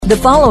The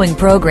following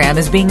program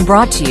is being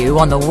brought to you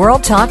on the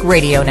World Talk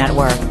Radio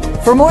Network.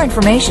 For more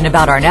information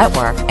about our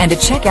network and to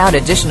check out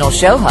additional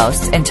show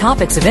hosts and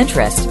topics of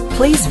interest,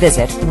 please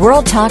visit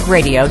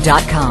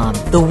worldtalkradio.com.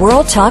 The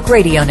World Talk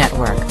Radio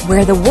Network,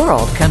 where the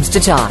world comes to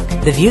talk.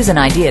 The views and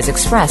ideas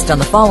expressed on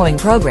the following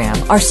program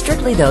are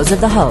strictly those of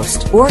the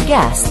host or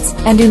guests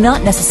and do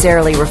not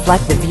necessarily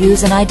reflect the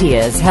views and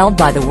ideas held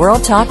by the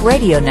World Talk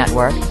Radio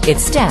Network,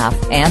 its staff,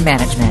 and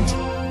management.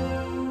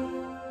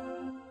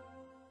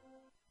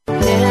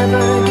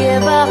 Never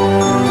give up,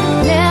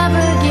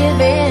 never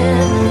give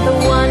in. The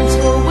ones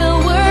who will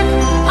work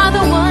are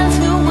the ones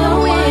who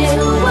will win.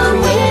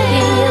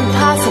 The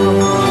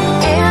impossible,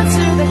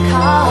 answer the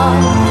call.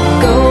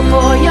 Go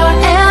for your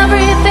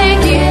everything,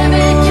 give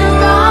it your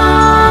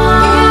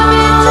all. Give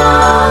it your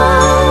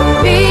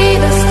all. Be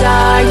the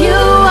star you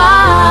are.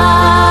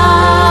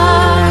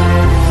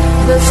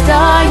 The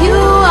star you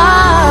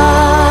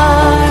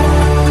are.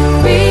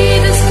 Be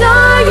the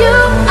star you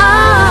are.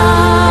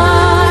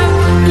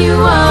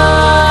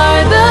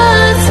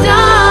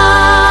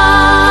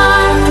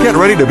 Get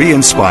ready to be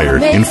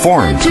inspired,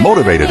 informed,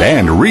 motivated,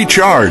 and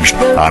recharged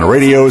on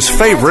radio's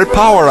favorite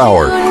power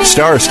hour,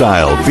 Star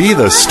Style, Be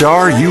the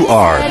Star You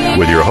Are,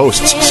 with your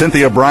hosts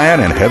Cynthia Bryan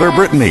and Heather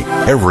Brittany.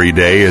 Every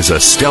day is a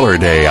stellar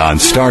day on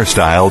Star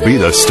Style, Be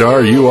the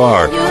Star You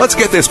Are. Let's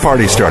get this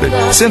party started.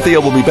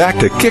 Cynthia will be back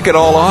to kick it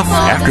all off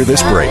after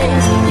this break.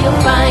 You'll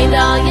find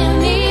all you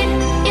need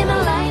in a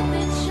light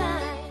that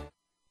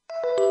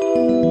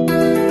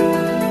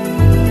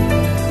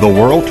shines. The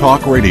World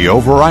Talk Radio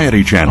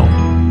Variety Channel.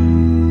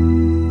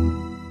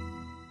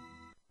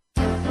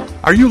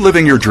 Are you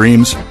living your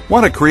dreams?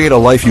 Want to create a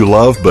life you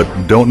love but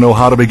don't know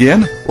how to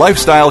begin?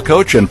 Lifestyle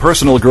coach and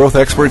personal growth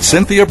expert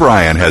Cynthia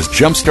Bryan has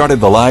jump-started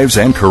the lives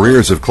and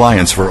careers of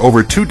clients for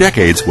over 2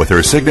 decades with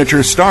her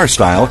signature Star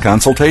Style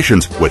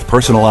consultations with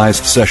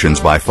personalized sessions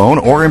by phone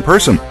or in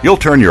person. You'll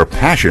turn your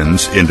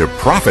passions into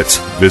profits.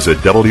 Visit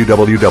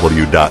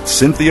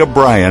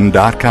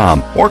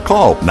www.cynthiabryan.com or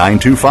call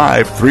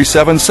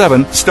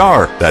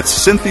 925-377-STAR.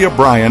 That's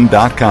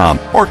cynthiabryan.com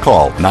or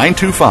call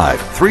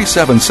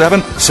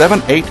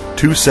 925-377-7827.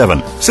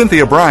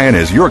 Cynthia Bryan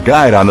is your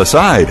guide on the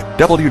side.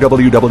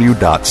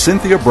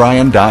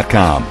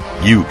 www.cynthiabryan.com.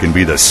 You can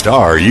be the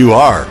star you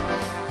are.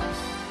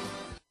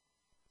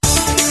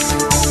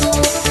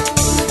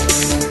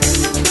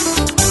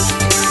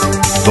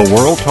 The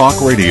World Talk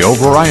Radio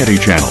Variety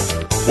Channel,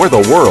 where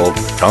the world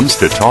comes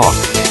to talk.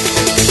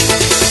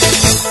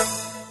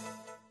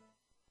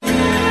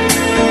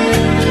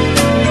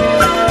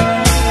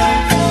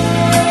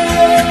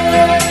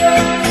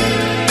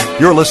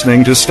 You're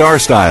listening to Star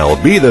Style,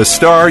 Be the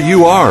Star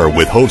You Are,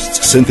 with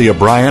hosts Cynthia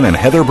Bryan and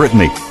Heather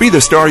Brittany. Be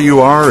the Star You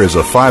Are is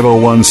a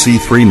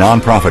 501c3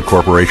 nonprofit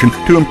corporation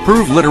to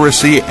improve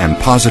literacy and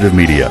positive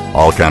media.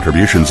 All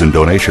contributions and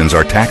donations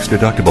are tax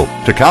deductible.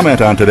 To comment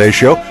on today's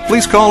show,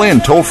 please call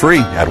in toll-free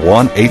at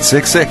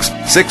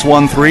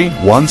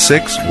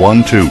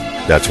 1-866-613-1612.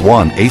 That's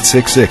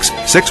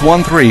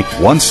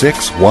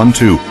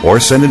 1-866-613-1612. Or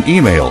send an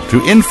email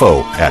to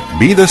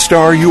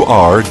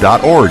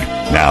info@bethestaryouare.org.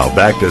 Now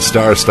back to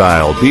Star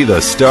Style, Be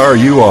the Star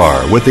You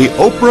Are, with the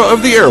Oprah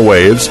of the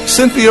airwaves,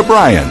 Cynthia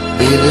Bryan.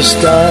 Be the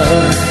star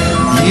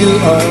you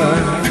are.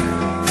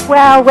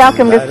 Well,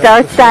 welcome to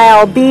Star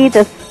Style, Be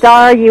the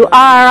Star You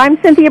Are. I'm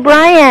Cynthia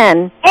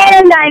Bryan.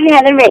 And I'm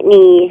Heather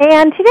Whitney.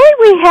 And today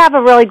we have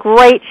a really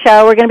great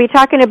show. We're going to be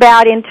talking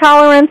about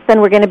intolerance,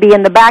 and we're going to be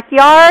in the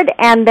backyard,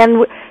 and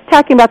then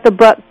talking about the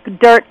book,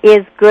 Dirt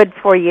is Good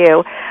for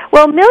You.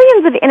 Well,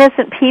 millions of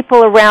innocent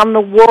people around the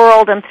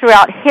world and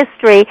throughout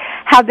history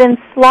have been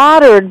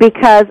slaughtered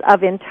because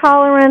of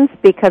intolerance,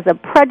 because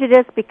of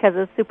prejudice, because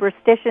of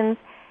superstitions,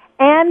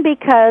 and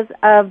because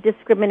of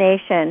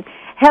discrimination.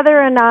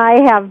 Heather and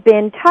I have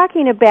been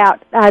talking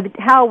about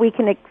how we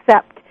can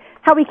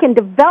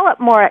develop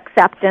more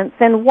acceptance,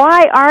 and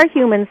why are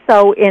humans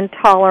so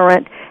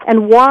intolerant,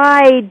 and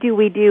why do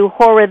we do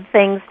horrid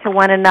things to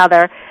one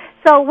another.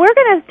 So we're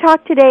going to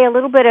talk today a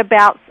little bit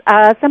about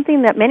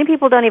something that many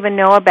people don't even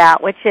know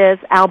about, which is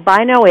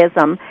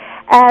albinoism,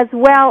 as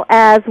well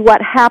as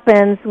what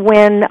happens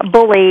when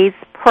bullies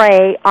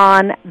prey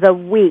on the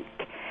weak.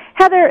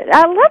 Heather,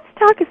 let's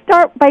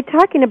start by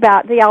talking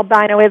about the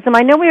albinoism.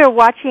 I know we were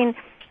watching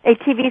a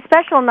TV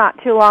special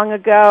not too long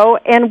ago,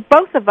 and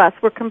both of us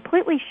were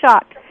completely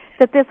shocked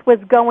that this was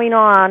going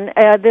on,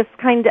 this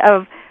kind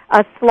of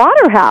a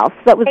slaughterhouse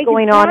that was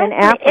going on in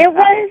Africa.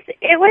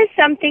 It was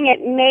something.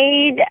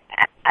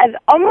 It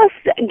almost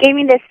gave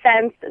me this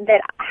sense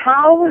that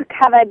how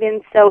have I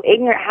been so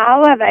ignorant?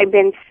 How have I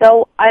been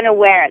so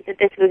unaware that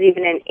this was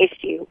even an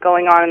issue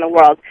going on in the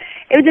world?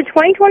 It was a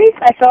 2020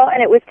 special,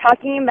 and it was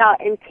talking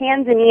about in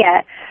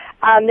Tanzania.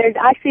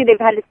 They've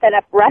had to set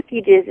up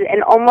refuges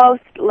in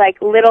almost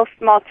like little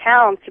small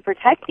towns to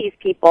protect these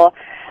people.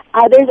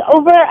 There's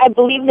over, I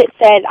believe it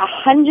said,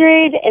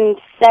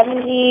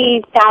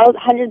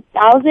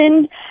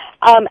 170,000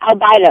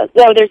 albinos.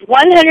 So there's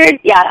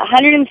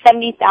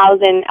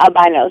 170,000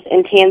 albinos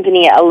in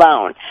Tanzania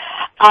alone.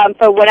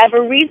 For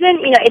whatever reason,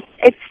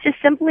 it's just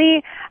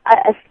simply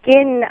a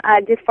skin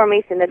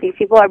deformation that these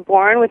people are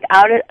born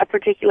without a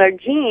particular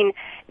gene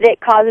that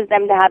causes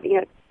them to have,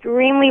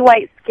 extremely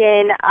white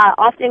skin,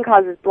 often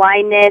causes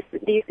blindness.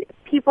 These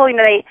people,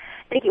 they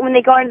when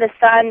they go into the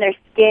sun, their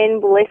skin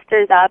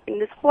blisters up, and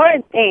this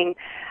horrid thing.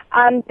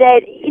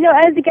 That,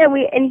 as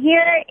again,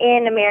 here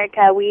in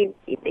America, we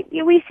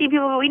see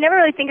people, but we never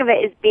really think of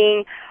it as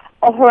being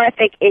a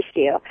horrific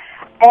issue.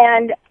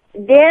 And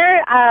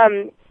there,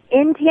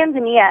 in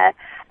Tanzania,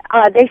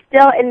 they're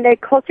still, in their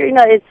culture,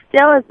 it's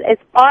still as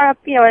far up,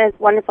 and as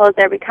wonderful as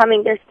they're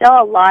becoming, there's still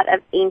a lot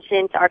of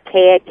ancient,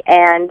 archaic,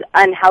 and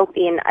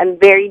unhealthy and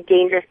very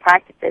dangerous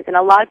practices. And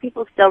a lot of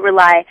people still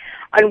rely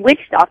on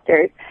witch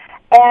doctors.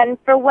 And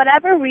for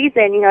whatever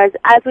reason,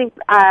 as we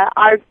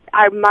our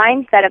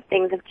mindset of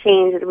things have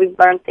changed, as we've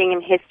learned things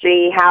in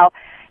history, how,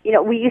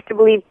 we used to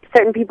believe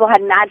certain people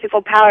had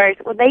magical powers.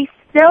 Well, they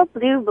still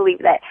do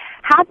believe that.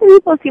 Half the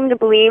people seem to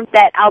believe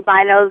that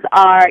albinos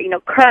are,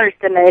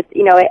 cursed, and that it's,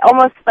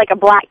 almost like a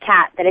black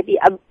cat, that if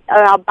an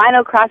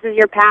albino crosses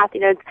your path,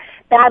 it's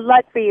bad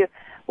luck for you.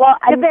 Well,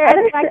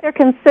 they're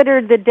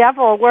considered the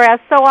devil, whereas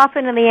so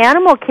often in the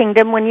animal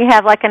kingdom, when you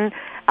have like an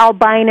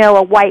albino,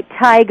 a white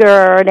tiger,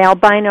 or an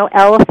albino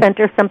elephant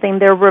or something,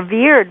 they're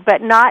revered,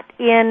 but not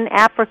in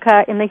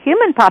Africa in the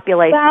human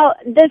population. Well,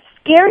 the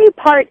scary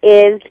part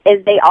is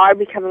they are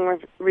becoming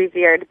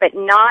revered, but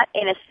not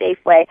in a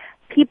safe way.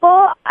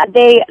 People,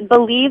 they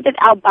believe that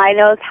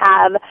albinos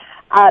have,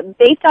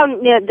 based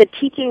on the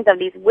teachings of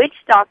these witch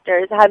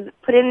doctors, have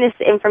put in this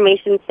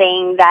information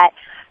saying that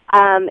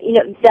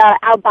the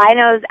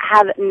albinos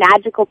have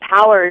magical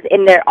powers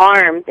in their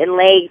arms and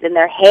legs and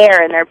their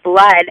hair and their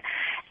blood.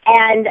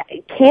 And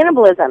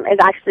cannibalism is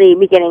actually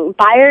beginning.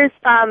 Buyers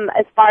from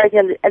as far as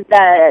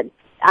the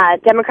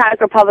Democratic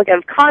Republic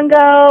of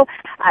Congo,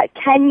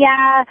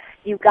 Kenya,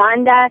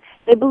 Uganda,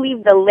 they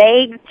believe the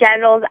legs,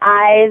 genitals,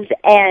 eyes,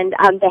 and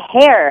the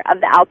hair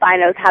of the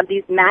albinos have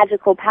these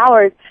magical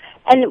powers.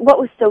 And what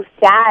was so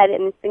sad,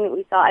 and this thing that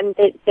we saw, and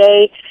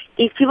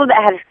these people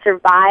that have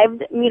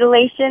survived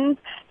mutilations,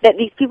 that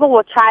these people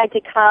will try to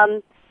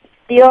come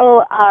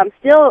still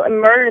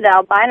murder the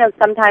albinos.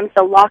 Sometimes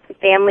they'll lock the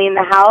family in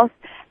the house,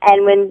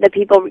 and when the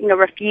people,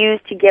 refuse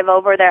to give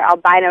over their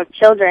albino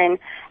children,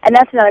 and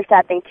that's another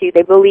sad thing too.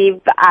 They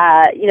believe,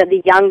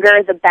 the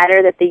younger, the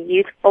better, that the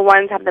youthful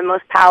ones have the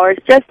most powers,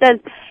 just as,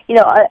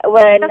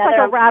 where just like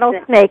a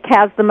rattlesnake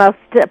has the most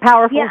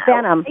powerful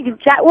venom.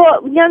 Exactly.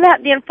 Well,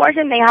 that the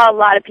unfortunate thing, how a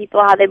lot of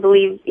people, how they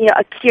believe,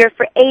 a cure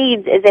for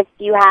AIDS is if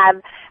you have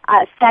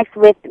sex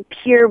with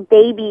pure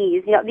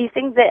babies. These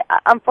things that,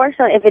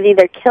 unfortunately, if it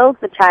either kills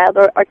the child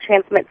or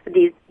transmits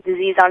the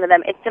disease onto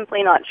them, it's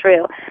simply not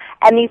true.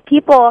 And these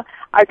people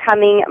are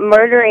coming,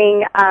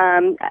 murdering,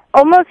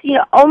 almost,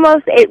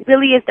 it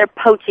really is, they're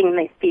poaching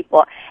these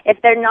people.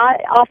 If they're not,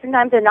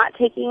 oftentimes they're not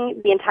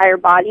taking the entire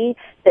body,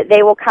 that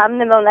they will come in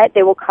the middle of the night,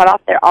 they will cut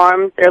off their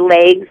arms, their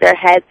legs, their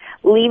heads,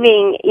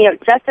 leaving,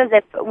 just as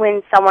if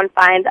when someone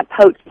finds a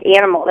poached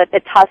animal, that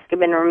the tusks have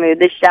been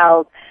removed, the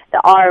shells,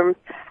 the arms,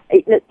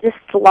 just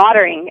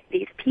slaughtering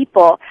these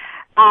people.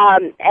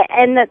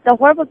 And the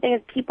horrible thing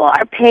is people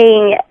are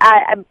paying,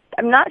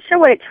 I'm not sure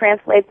what it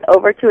translates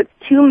over to. It's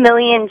 2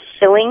 million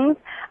shillings.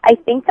 I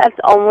think that's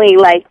only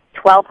like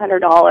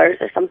 $1,200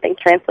 or something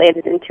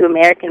translated into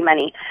American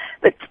money.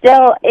 But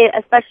still,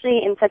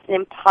 especially in such an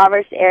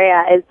impoverished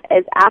area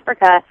as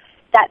Africa,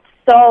 that's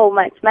so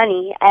much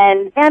money.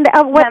 And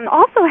what's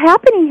also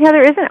happening,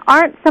 Heather,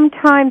 aren't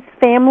sometimes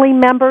family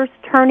members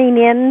turning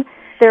in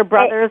their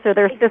brothers or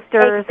their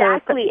sisters?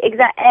 Exactly.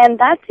 And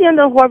that's,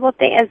 the horrible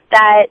thing is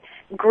that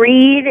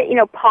greed,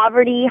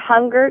 poverty,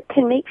 hunger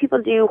can make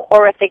people do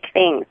horrific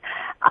things.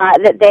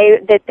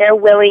 That they're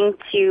willing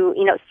to,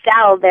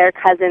 sell their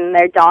cousin,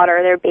 their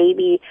daughter, their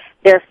baby,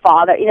 their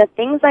father,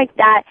 things like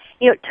that.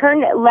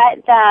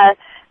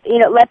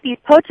 Let these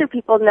poacher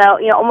people know,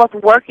 almost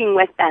working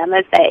with them.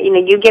 Let's say,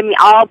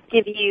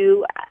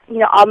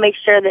 I'll make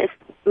sure that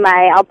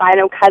my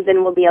albino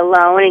cousin will be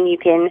alone, and you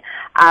can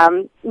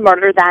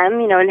murder them,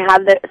 and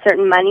have the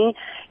certain money,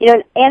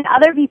 and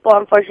other people,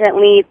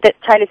 unfortunately, that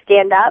try to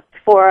stand up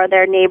for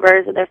their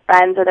neighbors or their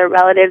friends or their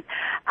relatives,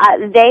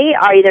 they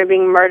are either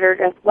being murdered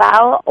as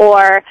well,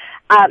 or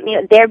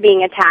they're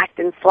being attacked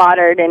and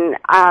slaughtered. And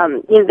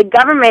the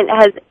government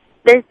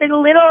there's been a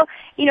little,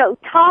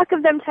 talk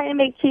of them trying to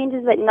make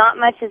changes, but not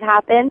much has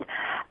happened.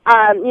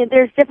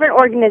 There's different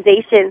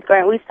organizations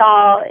going. We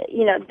saw,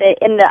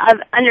 in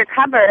the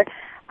undercover,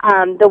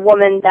 the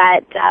woman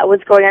that was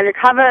going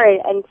undercover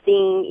and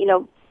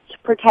seeing,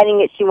 pretending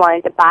that she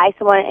wanted to buy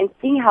someone and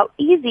seeing how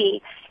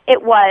easy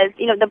it was,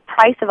 the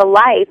price of a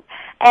life.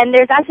 And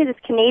there's actually this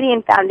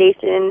Canadian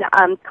foundation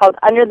called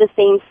Under the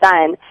Same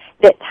Sun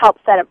that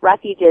helps set up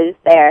refuges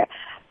there.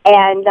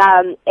 And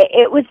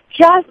it was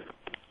just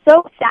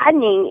so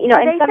saddening.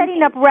 Are they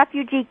setting up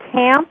refugee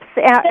camps?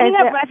 Setting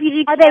up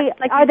refugee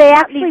camps. Are they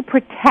actually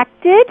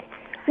protected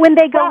when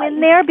they go in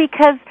there?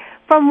 Because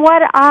from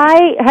what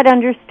I had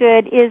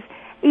understood is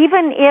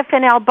even if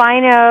an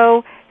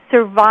albino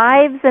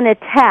survives an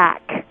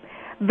attack,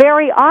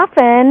 very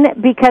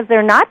often, because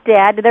they're not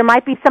dead, there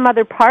might be some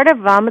other part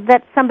of them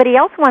that somebody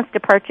else wants to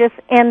purchase,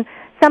 and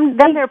then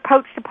they're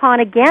poached upon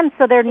again,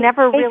 so they're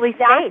never really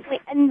safe.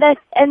 And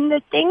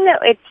the thing that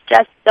it's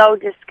just so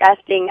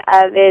disgusting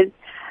of is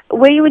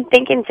where you would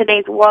think in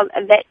today's world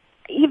that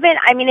even,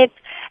 I mean,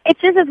 it's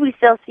just as we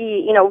still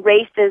see, you know,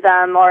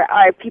 racism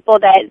or people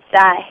that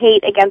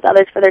hate against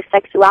others for their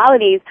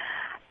sexualities.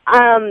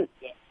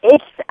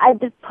 I've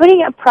been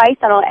putting a price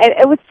on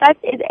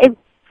it. It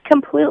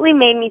completely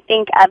made me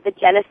think of the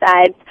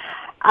genocides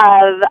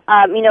of,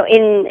 you know,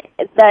 in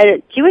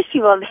the Jewish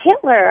people of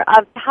Hitler,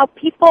 of how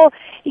people,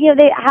 you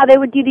know, how they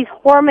would do these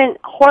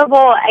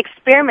horrible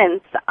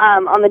experiments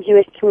on the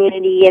Jewish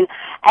community,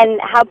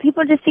 and how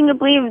people just seem to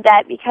believe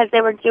that because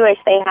they were Jewish,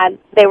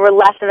 they were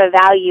less of a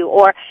value,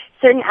 or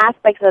certain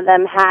aspects of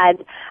them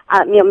had,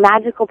 you know,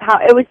 magical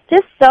power. It was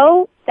just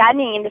so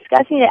saddening and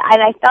disgusting,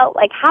 and I felt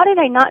like, how did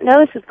I not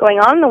know this was going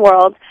on in the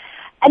world?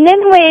 And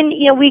then when,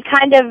 you know, we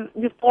kind of,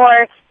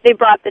 before they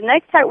brought the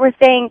next part, we're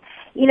saying,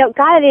 you know,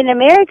 God, in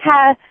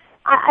America,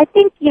 I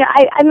think, you know,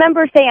 I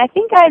remember saying, I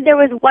think there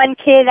was one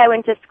kid I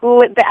went to school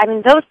with, but I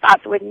mean, those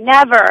thoughts would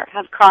never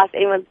have crossed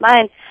anyone's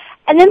mind.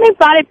 And then they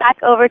brought it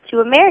back over to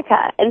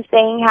America and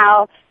saying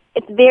how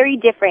it's very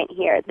different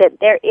here, that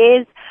there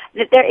is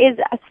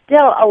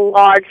still a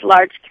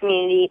large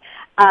community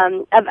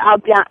of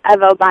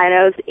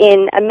albinos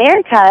in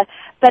America,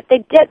 but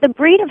the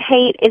breed of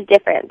hate is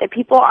different. That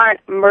people aren't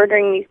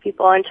murdering these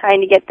people and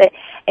trying to get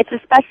it's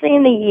especially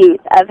in the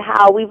youth, of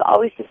how we've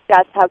always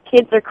discussed how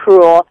kids are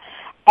cruel,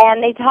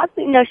 and they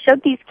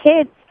showed these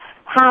kids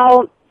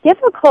how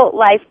difficult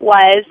life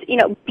was, you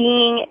know,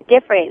 being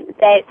different.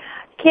 That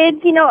kids,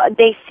 you know,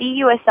 they see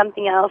you as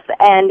something else,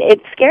 and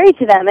it's scary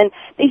to them. And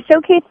they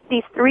showcased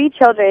these three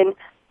children.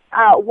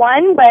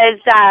 One was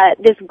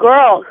this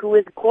girl who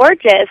was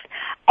gorgeous,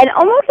 and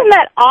almost in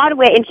that odd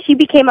way, and she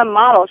became a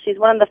model. She's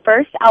one of the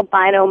first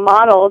albino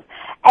models,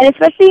 and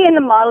especially in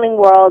the modeling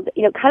world,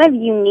 you know, kind of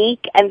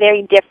unique and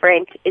very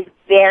different is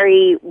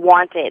very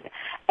wanted.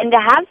 And to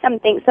have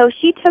something, so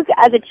she took,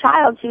 as a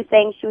child, she was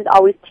saying she was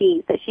always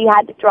teased, that she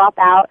had to drop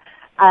out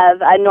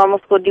of a normal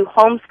school, do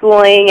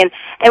homeschooling, and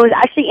was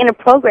actually in a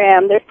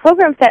program. There's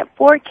programs that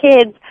for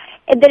kids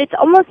that it's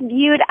almost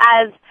viewed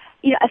as,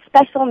 you know, a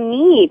special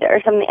need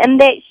or something, and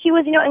that she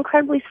was, you know,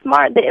 incredibly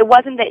smart, that it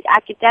wasn't that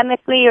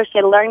academically or she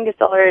had learning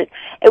disorders,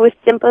 it was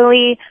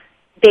simply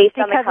based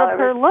on the color of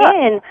her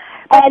skin.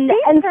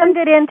 And turned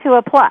it into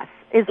a plus,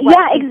 is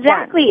what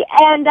exactly.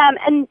 And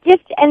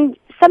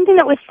something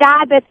that was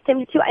sad, but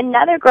too,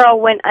 another girl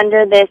went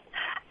under this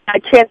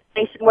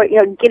transformation where, you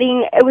know,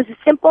 it was as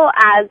simple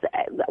as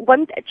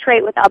one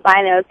trait with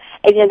albinos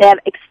is, you know, they have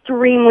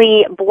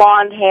extremely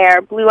blonde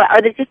hair, blue,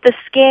 or there's just the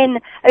skin,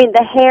 I mean,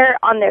 the hair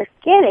on their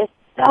skin is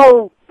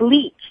so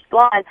bleached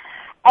blonde.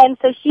 And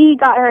so she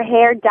got her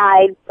hair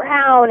dyed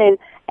brown and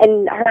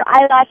her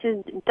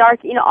eyelashes dark,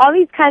 you know, all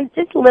these kinds,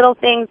 just little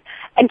things,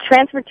 and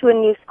transferred to a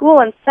new school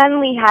and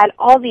suddenly had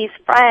all these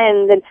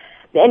friends,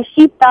 and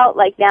she felt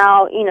like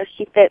now, you know,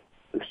 she fit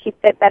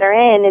better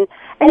in, and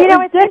you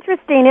know, it's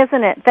interesting,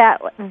 isn't it,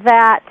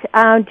 that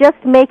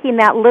just making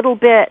that little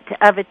bit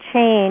of a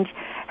change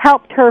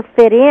helped her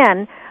fit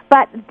in.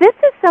 But this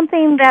is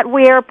something that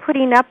we're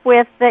putting up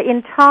with, the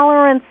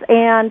intolerance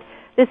and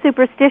the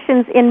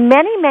superstitions in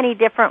many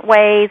different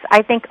ways,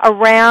 I think,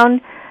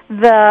 around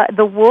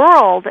the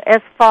world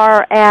as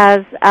far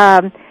as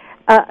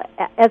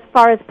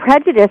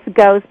prejudice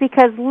goes.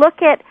 Because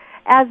look at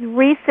as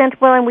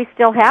recent, well, and we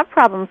still have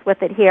problems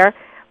with it here,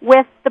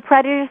 with the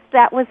prejudice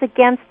that was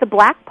against the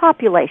black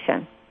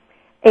population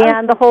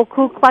and the whole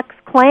Ku Klux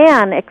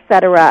Klan, et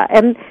cetera.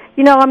 And,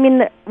 you know, I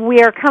mean,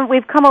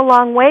 we've come a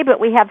long way, but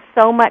we have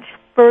so much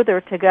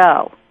further to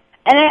go.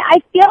 And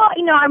I feel,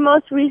 you know, our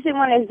most recent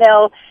one is,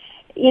 though,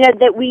 you know,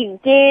 that we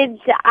did,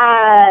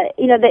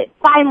 you know, that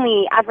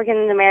finally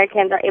African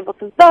Americans are able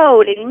to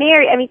vote and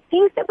marry. I mean,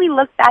 things that we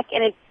look back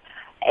and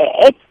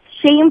it's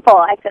shameful,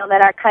 I feel,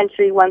 that our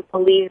country once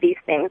believed these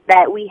things,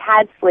 that we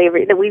had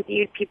slavery, that we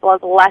viewed people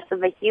as less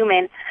of a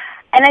human.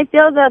 And I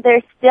feel, though,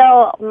 there's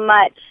still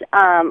much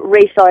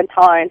racial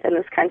intolerance in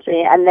this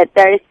country, and that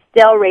there is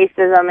still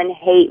racism and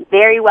hate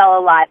very well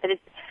alive. That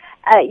it's,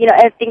 you know,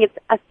 I think it's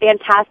a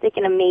fantastic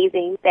and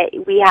amazing that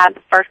we have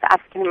the first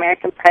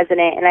African-American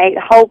president, and I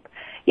hope,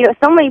 you know,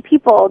 so many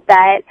people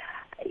that,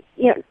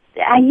 you know,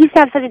 I used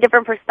to have such a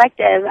different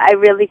perspective. I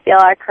really feel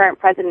our current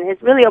president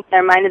has really opened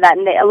their mind to that,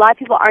 and a lot of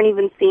people aren't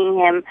even seeing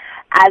him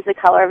as the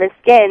color of his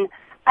skin.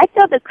 I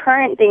feel the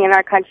current thing in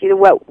our country,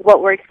 what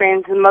we're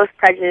experiencing the most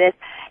prejudice,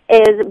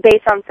 is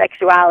based on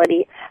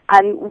sexuality.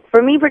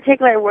 For me,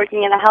 particularly,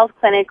 working in a health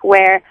clinic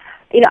where,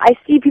 you know, I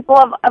see people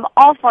of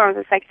all forms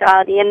of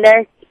sexuality, and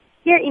they're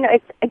here, you know,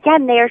 it's,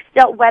 again, they are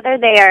still, whether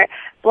they are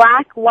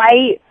black,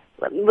 white,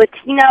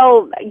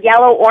 Latino,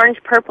 yellow,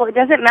 orange, purple, it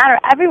doesn't matter.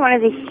 Everyone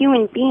is a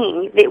human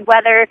being,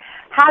 whether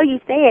how you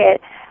say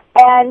it.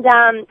 And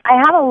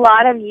I have a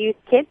lot of youth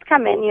kids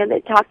come in,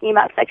 they're talking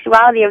about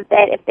sexuality,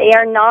 that if they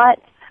are not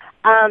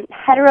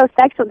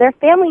heterosexual, their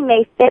family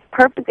may fit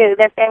perfectly,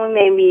 their family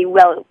may be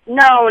well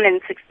known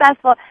and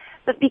successful,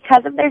 but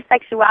because of their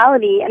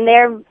sexuality and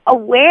they're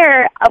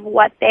aware of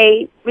what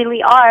they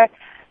really are,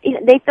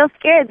 they feel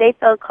scared, they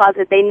feel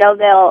closeted, they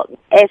know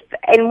if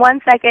in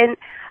 1 second,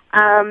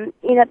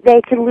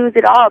 they can lose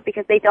it all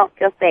because they don't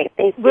feel safe.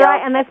 They feel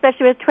right, and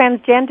especially with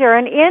transgender.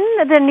 And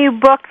in the new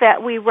book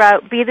that we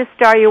wrote, Be the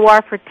Star You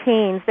Are for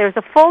Teens, there's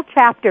a full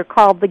chapter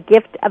called The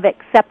Gift of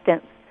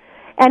Acceptance.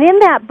 And in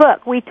that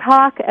book, we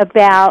talk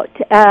about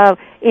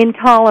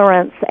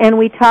intolerance, and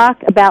we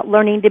talk about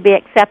learning to be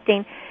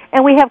accepting.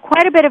 And we have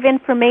quite a bit of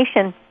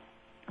information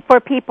for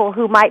people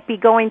who might be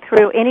going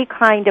through any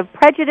kind of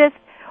prejudice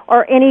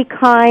or any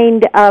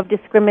kind of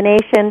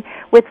discrimination,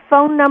 with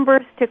phone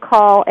numbers to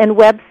call and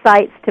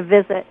websites to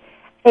visit.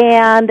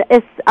 And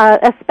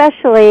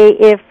especially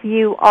if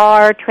you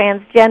are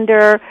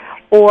transgender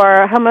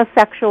or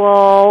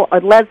homosexual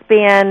or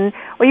lesbian,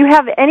 or you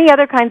have any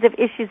other kinds of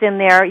issues in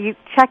there, you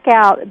check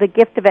out The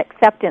Gift of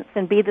Acceptance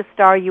and Be the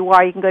Star You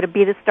Are. You can go to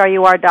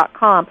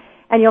BeTheStarYouAre.com,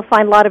 and you'll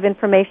find a lot of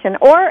information.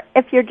 Or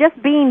if you're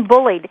just being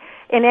bullied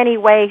in any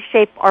way,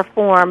 shape, or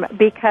form,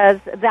 because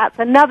that's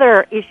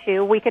another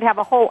issue. We could have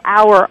a whole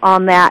hour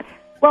on that.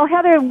 Well,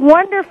 Heather,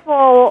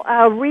 wonderful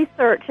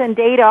research and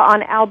data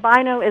on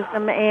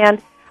albinoism,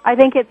 and I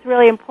think it's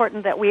really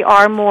important that we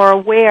are more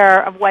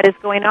aware of what is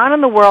going on in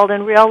the world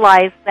and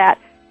realize that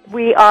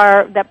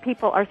that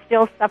people are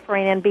still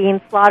suffering and being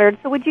slaughtered.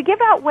 So would you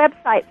give out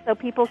websites so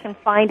people can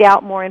find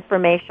out more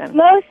information?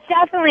 Most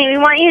definitely. We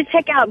want you to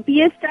check out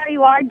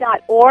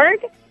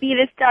beastaryouare.org,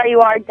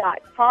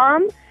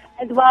 bethestaryouare.com,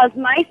 as well as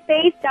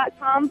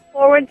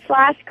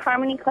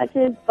myspace.com/Carmony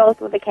Clutches, both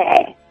with a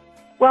K.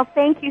 Well,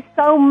 thank you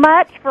so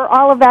much for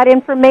all of that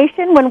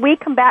information. When we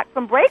come back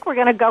from break, we're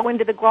going to go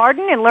into the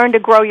garden and learn to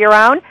grow your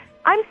own.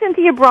 I'm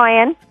Cynthia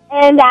Bryan.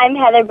 And I'm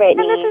Heather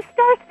Brittany. And this is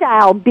Star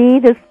Style. Be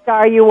the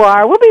Star You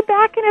Are. We'll be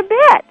back in a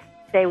bit.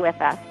 Stay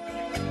with us.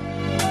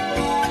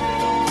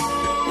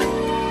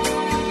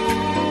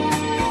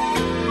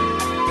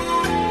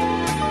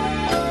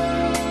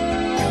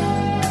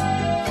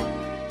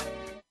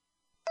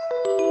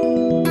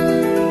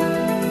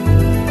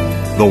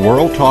 The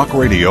World Talk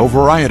Radio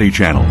Variety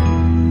Channel.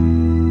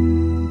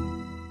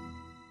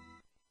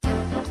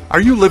 Are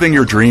you living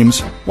your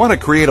dreams? Want to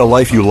create a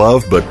life you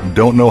love but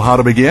don't know how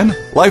to begin?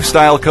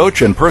 Lifestyle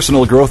coach and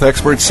personal growth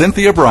expert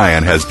Cynthia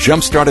Bryan has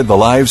jump-started the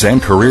lives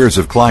and careers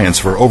of clients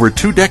for over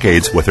 2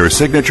 decades with her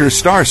signature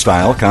Star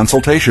Style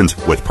consultations.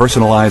 With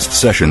personalized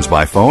sessions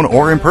by phone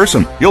or in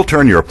person, you'll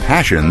turn your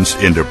passions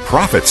into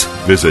profits.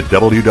 Visit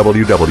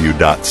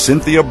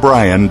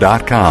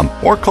www.cynthiabryan.com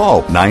or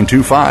call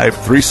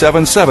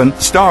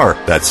 925-377-STAR.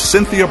 That's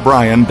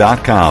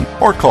cynthiabryan.com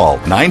or call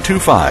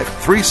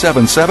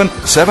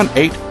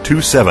 925-377-7827.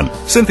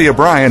 Cynthia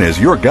Bryan is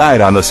your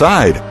guide on the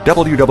side.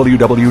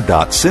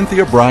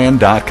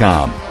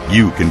 www.cynthiabryan.com.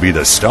 You can be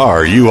the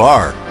star you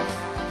are.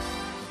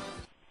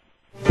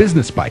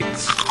 Business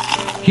Bites.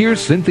 Here's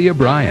Cynthia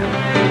Bryan.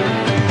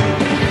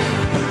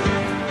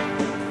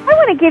 I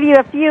want to give you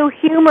a few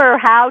humor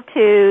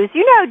how-tos.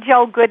 You know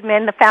Joel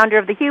Goodman, the founder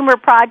of the Humor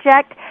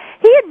Project.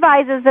 He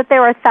advises that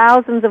there are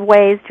thousands of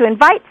ways to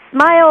invite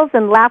smiles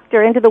and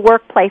laughter into the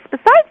workplace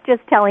besides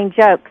just telling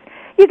jokes.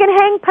 You can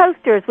hang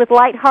posters with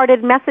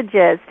lighthearted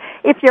messages.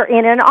 If you're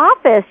in an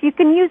office, you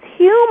can use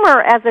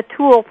humor as a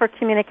tool for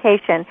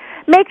communication.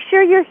 Make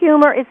sure your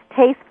humor is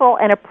tasteful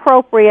and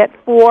appropriate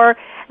for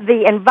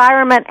the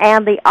environment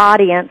and the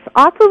audience.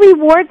 Offer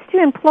rewards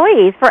to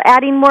employees for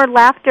adding more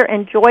laughter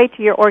and joy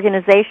to your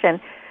organization.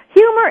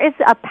 Humor is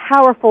a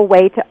powerful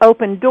way to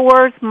open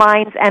doors,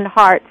 minds, and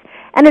hearts.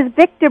 And as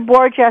Victor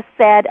Borges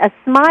said, a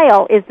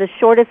smile is the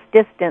shortest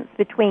distance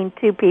between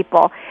two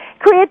people.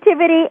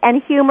 Creativity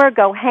and humor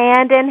go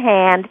hand in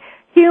hand.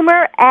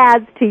 Humor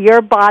adds to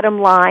your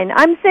bottom line.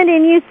 I'm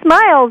sending you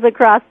smiles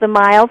across the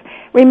miles.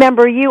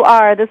 Remember, you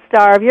are the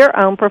star of your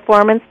own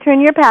performance.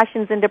 Turn your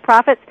passions into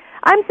profits.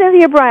 I'm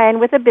Cynthia Bryan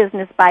with a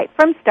Business Bite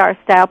from Star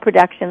Style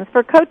Productions.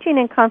 For coaching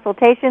and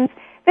consultations,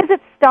 visit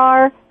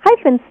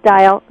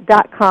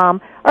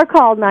star-style.com or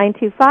call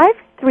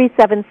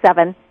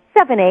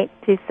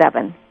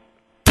 925-377-7827.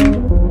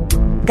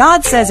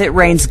 God says it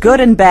rains good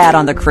and bad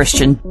on the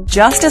Christian,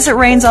 just as it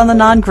rains on the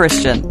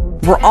non-Christian.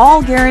 We're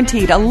all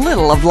guaranteed a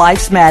little of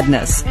life's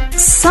madness.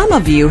 Some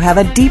of you have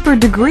a deeper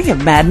degree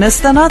of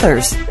madness than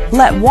others.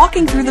 Let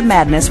Walking Through the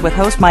Madness with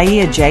host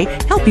Maia J.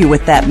 help you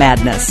with that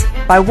madness.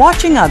 By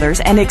watching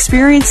others and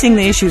experiencing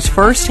the issues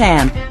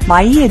firsthand,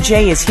 Maia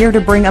J. is here to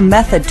bring a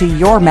method to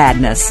your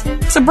madness.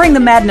 So bring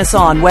the madness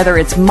on, whether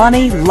it's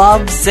money,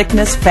 love,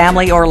 sickness,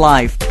 family, or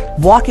life.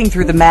 Walking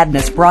Through the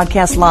Madness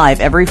broadcasts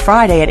live every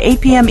Friday at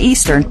 8 p.m.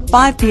 Eastern,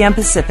 5 p.m.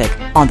 Pacific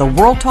on the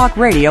World Talk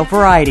Radio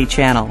Variety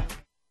Channel.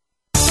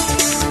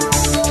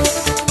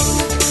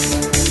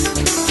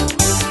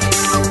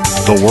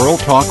 The World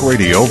Talk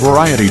Radio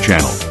Variety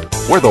Channel,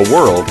 where the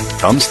world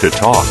comes to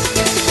talk.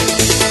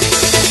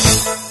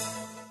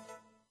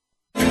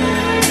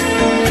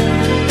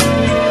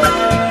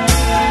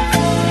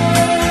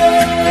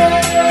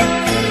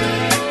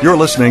 You're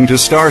listening to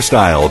Star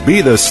Style, Be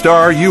the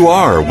Star You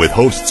Are, with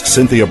hosts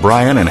Cynthia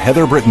Bryan and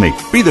Heather Brittany.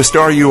 Be the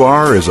Star You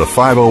Are is a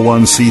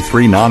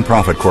 501c3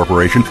 nonprofit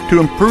corporation to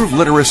improve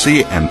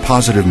literacy and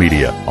positive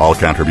media. All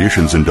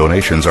contributions and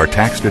donations are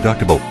tax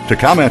deductible. To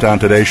comment on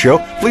today's show,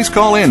 please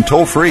call in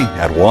toll-free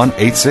at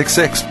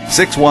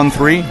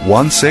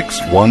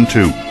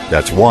 1-866-613-1612.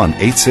 That's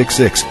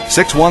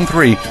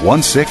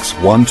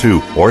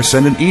 1-866-613-1612. Or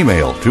send an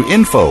email to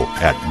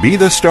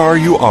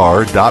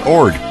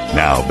info@bethestaryouare.org.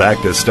 Now back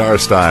to Star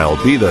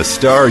Style, Be the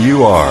Star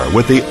You Are,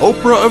 with the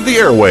Oprah of the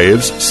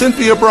airwaves,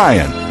 Cynthia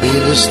Bryan. Be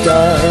the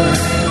star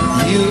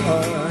you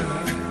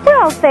are.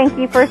 Well, thank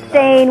you for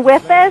staying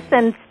with us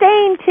and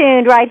staying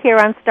tuned right here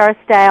on Star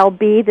Style,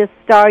 Be the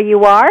Star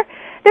You Are.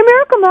 The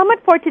Miracle Moment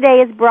for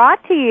today is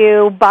brought to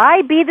you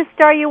by Be the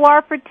Star You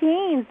Are for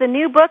Teens, the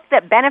new book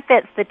that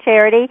benefits the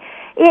charity.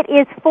 It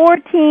is for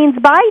teens,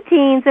 by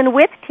teens, and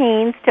with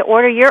teens. To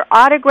order your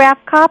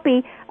autographed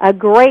copy, a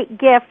great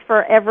gift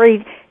for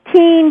every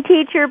teen,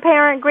 teacher,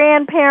 parent,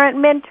 grandparent,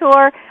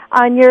 mentor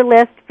on your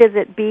list.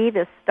 Visit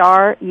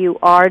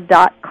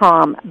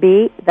BeTheStarYouAre.com,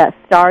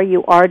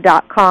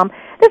 BeTheStarYouAre.com.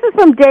 This is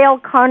from Dale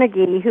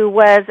Carnegie, who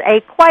was a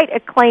quite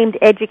acclaimed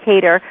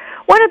educator.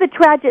 One of the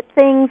tragic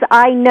things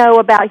I know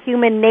about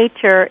human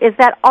nature is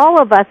that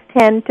all of us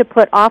tend to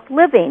put off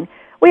living.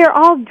 We are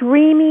all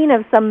dreaming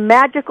of some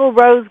magical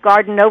rose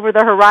garden over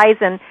the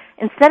horizon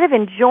instead of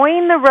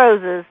enjoying the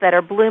roses that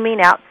are blooming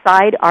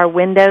outside our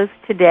windows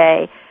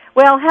today.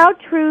 Well, how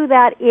true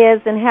that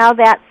is and how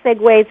that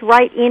segues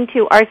right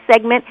into our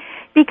segment,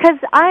 because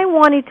I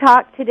want to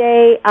talk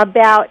today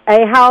about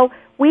how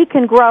we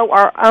can grow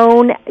our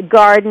own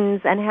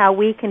gardens and how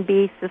we can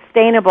be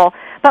sustainable.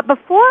 But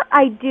before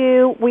I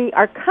do, we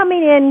are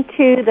coming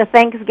into the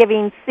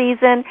Thanksgiving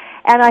season,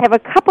 and I have a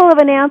couple of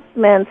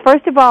announcements.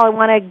 First of all, I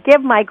want to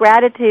give my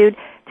gratitude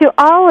to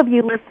all of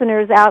you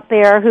listeners out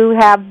there who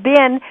have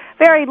been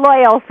very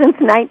loyal since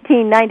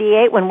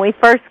 1998 when we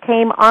first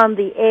came on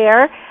the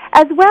air,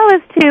 as well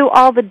as to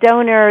all the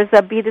donors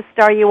of Be the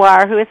Star You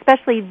Are, who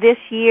especially this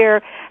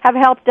year have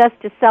helped us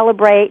to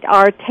celebrate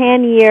our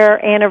 10-year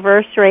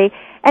anniversary.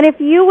 And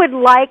if you would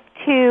like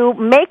to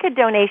make a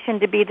donation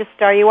to Be the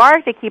Star You Are,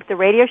 to keep the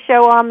radio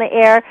show on the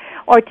air,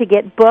 or to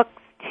get books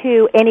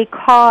to any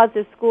cause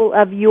or school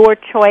of your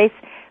choice,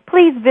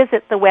 please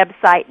visit the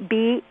website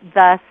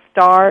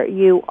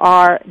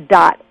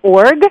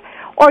BeTheStarYouAre.org,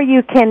 or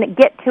you can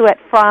get to it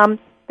from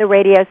the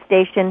radio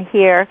station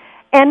here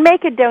and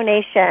make a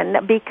donation,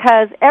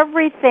 because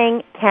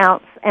everything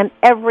counts and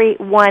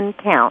everyone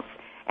counts.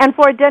 And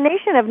for a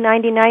donation of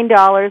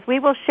 $99, we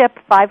will ship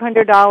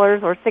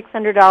 $500 or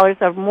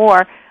 $600 or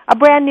more of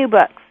brand new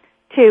books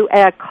to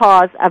a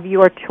cause of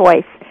your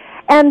choice.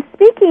 And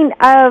speaking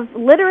of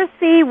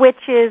literacy,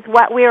 which is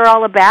what we are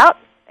all about,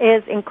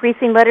 is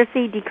increasing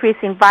literacy,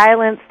 decreasing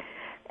violence,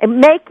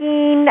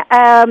 making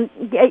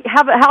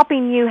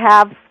helping you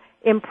have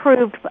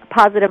improved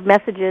positive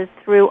messages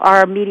through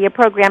our media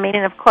programming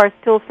and, of course,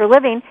 Tools for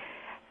Living.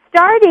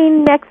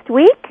 Starting next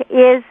week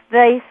is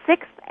the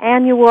 6th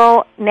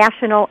Annual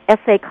National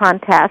Essay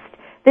Contest.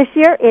 This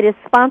year it is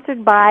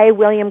sponsored by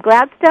William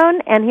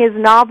Gladstone and his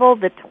novel,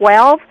 The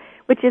 12,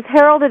 which is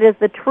heralded as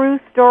the true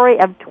story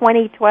of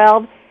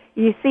 2012.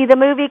 You see the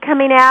movie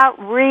coming out,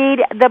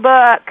 read the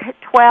book,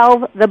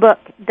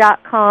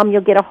 12thebook.com.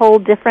 You'll get a whole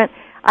different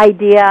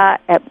idea.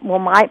 It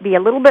might be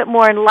a little bit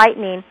more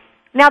enlightening.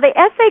 Now, the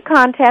essay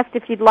contest,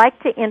 if you'd like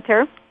to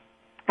enter,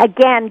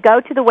 again,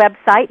 go to the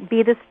website,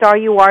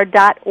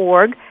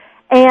 BeTheStarYouAre.org.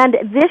 And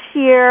this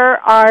year,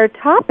 our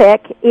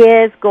topic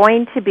is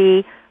going to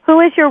be, who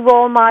is your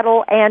role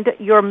model and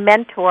your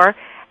mentor,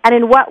 and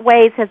in what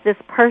ways has this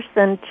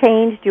person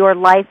changed your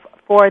life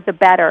for the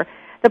better?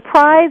 The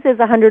prize is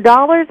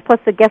 $100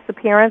 plus a guest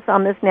appearance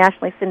on this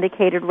nationally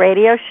syndicated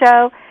radio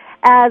show,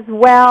 as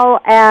well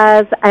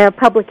as a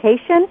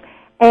publication,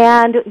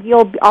 and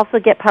you'll also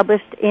get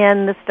published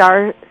in the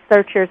Star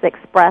Searchers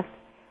Express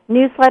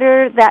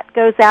newsletter that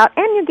goes out,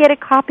 and you get a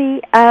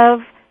copy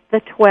of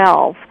the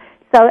 12.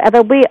 So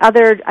there'll be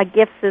other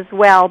gifts as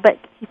well, but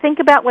you think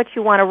about what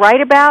you want to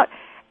write about.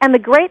 And the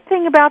great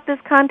thing about this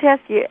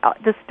contest,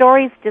 the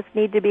stories just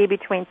need to be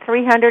between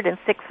 300 and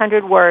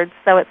 600 words,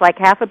 so it's like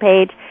half a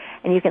page,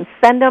 and you can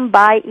send them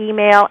by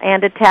email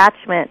and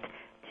attachment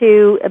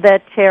to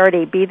the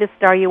charity,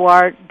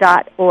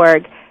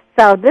 BeTheStarYouAre.org.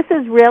 So this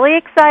is really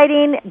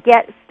exciting.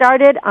 Get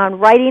started on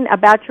writing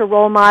about your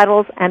role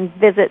models and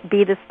visit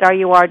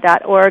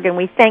BeTheStarYouAre.org. And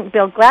we thank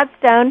Bill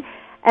Gladstone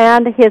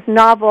and his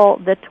novel,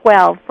 The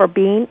 12, for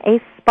being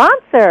a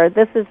sponsor.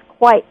 This is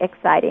quite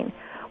exciting.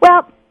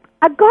 Well,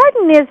 a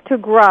garden is to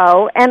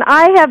grow, and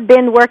I have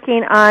been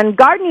working on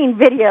gardening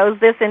videos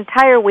this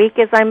entire week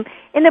as I'm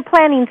in the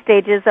planning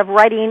stages of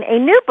writing a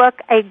new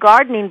book, a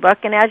gardening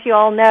book. And as you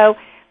all know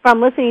from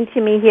listening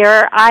to me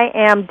here, I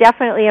am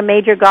definitely a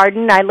major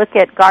garden. I look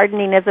at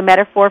gardening as a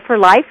metaphor for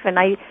life, and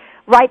I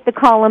write the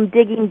column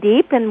Digging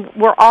Deep, and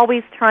we're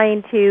always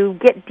trying to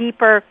get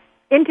deeper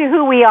into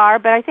who we are,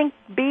 but I think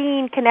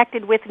being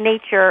connected with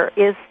nature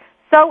is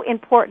so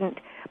important.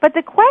 But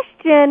the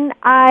question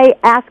I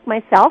ask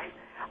myself,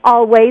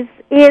 always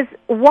is,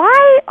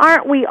 why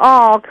aren't we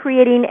all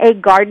creating a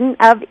garden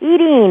of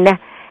eating?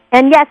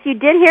 And yes, you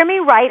did hear me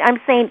right.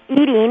 I'm saying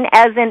eating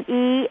as in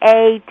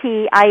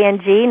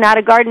E-A-T-I-N-G, not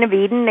a Garden of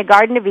Eden, a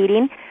Garden of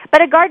Eating.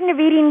 But a Garden of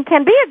Eating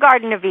can be a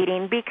Garden of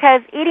Eating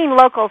because eating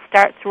local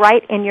starts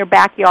right in your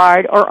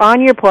backyard or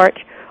on your porch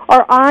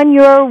or on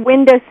your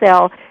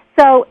windowsill.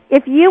 So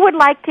if you would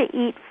like to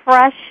eat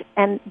fresh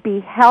and be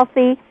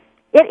healthy,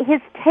 it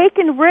has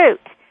taken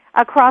root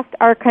across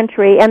our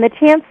country, and the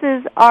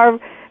chances are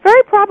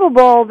very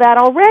probable that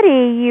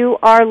already you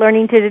are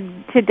learning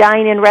to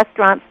dine in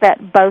restaurants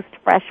that boast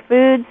fresh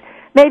foods.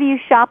 Maybe you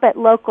shop at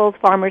local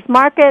farmers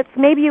markets.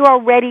 Maybe you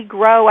already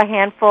grow a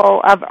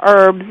handful of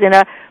herbs in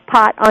a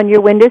pot on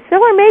your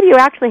windowsill, or maybe you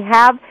actually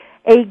have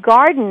a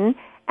garden.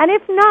 And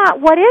if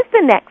not, what is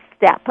the next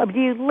step? Do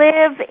you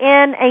live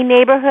in a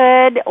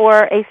neighborhood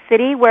or a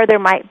city where there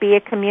might be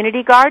a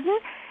community garden,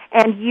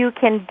 and you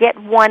can get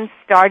one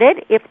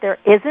started if there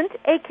isn't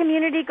a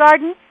community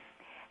garden?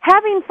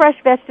 Having fresh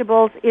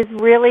vegetables is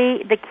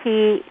really the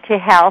key to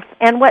health,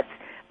 and what's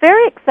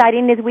very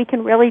exciting is we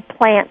can really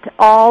plant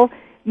all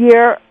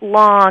year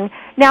long.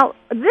 Now,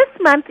 this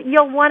month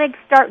you'll want to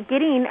start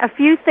getting a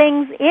few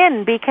things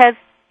in because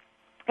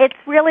it's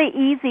really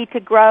easy to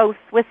grow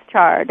Swiss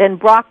chard and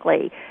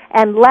broccoli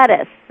and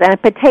lettuce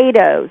and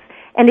potatoes,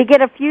 and to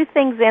get a few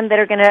things in that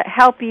are going to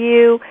help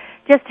you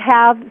just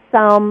have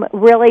some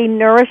really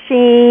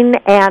nourishing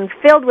and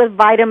filled with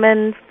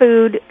vitamin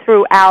food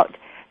throughout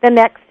the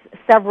next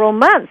several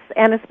months,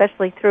 and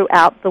especially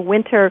throughout the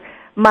winter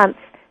months.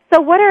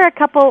 So what are a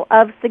couple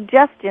of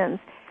suggestions?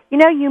 You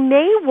know, you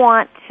may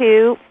want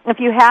to, if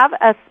you have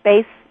a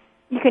space,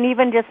 you can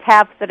even just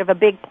have sort of a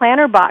big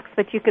planter box,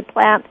 but you could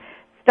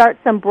start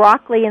some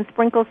broccoli and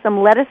sprinkle some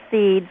lettuce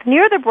seeds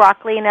near the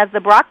broccoli, and as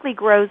the broccoli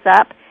grows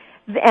up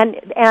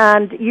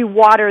and you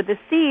water the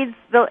seeds,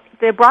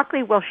 the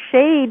broccoli will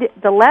shade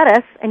the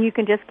lettuce, and you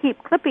can just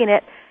keep clipping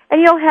it,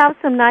 and you'll have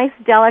some nice,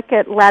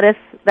 delicate lettuce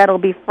that'll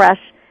be fresh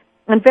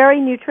and very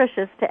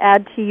nutritious to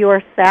add to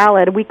your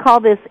salad. We call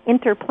this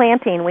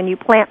interplanting, when you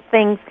plant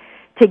things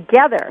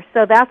together.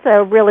 So that's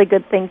a really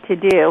good thing to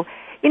do.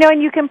 You know,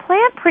 and you can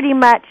plant pretty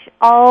much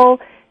all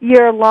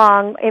year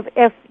long.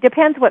 If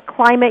depends what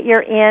climate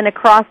you're in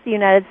across the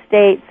United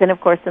States, and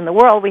of course in the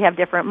world we have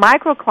different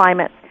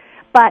microclimates.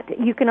 But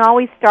you can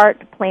always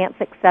start plants,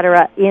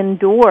 etc.,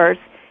 indoors.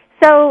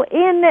 So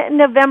in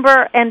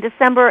November and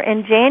December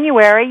and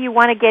January, you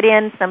want to get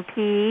in some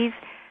peas,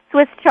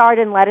 Swiss chard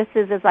and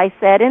lettuces, as I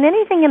said, and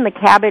anything in the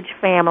cabbage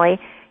family.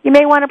 You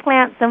may want to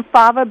plant some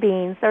fava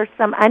beans or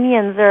some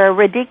onions or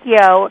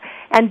radicchio,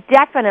 and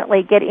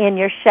definitely get in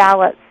your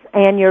shallots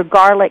and your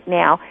garlic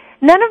now.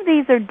 None of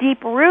these are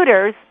deep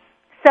rooters,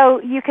 so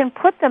you can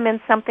put them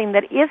in something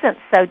that isn't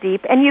so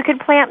deep, and you can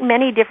plant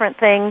many different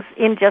things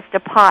in just a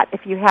pot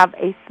if you have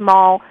a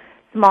small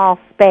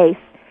space.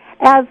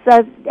 As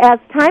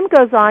time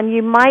goes on,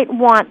 you might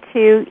want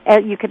to,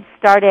 you could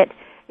start it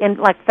in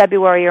like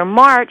February or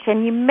March,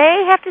 and you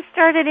may have to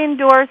start it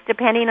indoors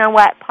depending on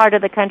what part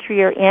of the country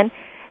you're in.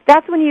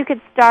 That's when you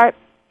could start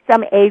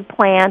some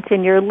eggplant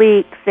and your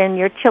leeks and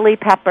your chili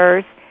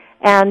peppers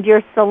and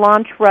your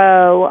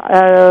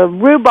cilantro,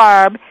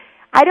 rhubarb.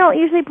 I don't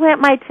usually plant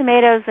my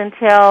tomatoes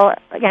until,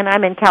 again,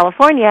 I'm in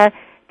California,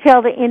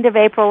 till the end of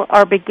April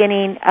or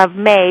beginning of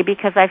May,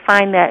 because I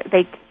find that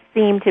they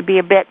seem to be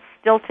a bit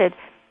stilted.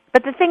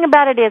 But the thing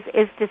about it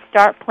is to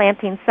start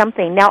planting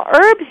something. Now,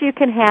 herbs you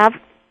can have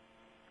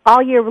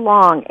all year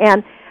long,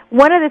 and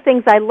one of the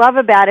things I love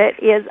about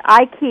it is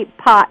I keep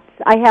pots.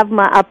 I have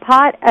a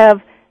pot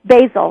of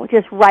basil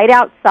just right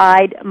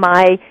outside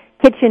my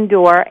kitchen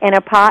door, and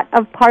a pot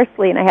of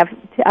parsley, and I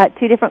have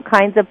two different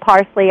kinds of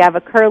parsley. I have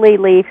a curly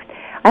leaf.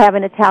 I have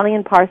an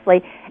Italian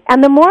parsley,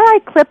 and the more I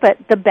clip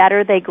it, the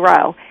better they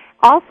grow.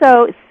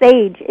 Also,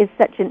 sage is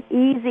such an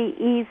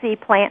easy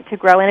plant to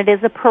grow, and it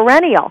is a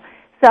perennial.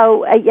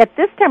 So at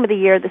this time of the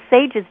year, the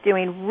sage is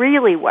doing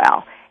really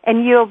well,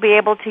 and you'll be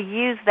able to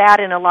use that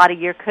in a lot of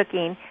your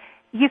cooking.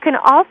 You can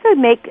also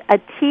make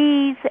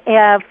teas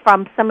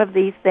from some of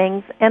these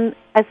things, and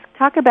let's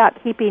talk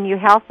about keeping you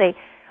healthy.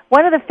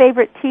 One of the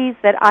favorite teas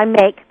that I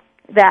make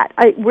that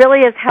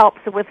really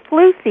helps with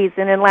flu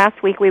season, and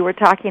last week we were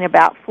talking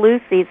about flu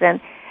season,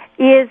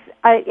 is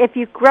if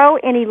you grow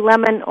any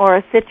lemon or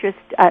a citrus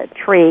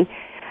tree.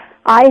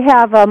 I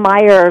have a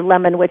Meyer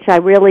lemon, which I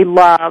really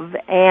love,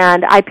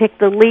 and I pick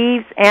the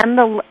leaves and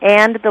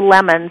the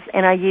lemons,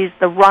 and I use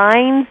the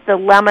rinds, the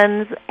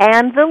lemons,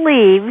 and the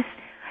leaves,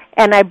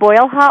 and I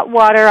boil hot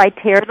water. I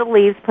tear the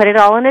leaves, put it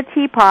all in a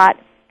teapot,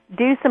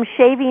 do some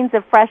shavings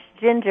of fresh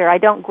ginger. I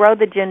don't grow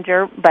the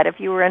ginger, but if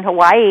you were in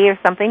Hawaii or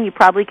something, you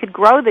probably could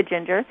grow the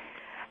ginger.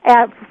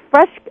 Add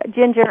fresh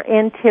ginger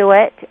into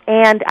it,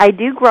 and I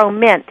do grow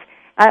mint.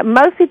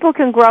 Most people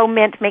can grow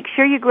mint. Make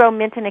sure you grow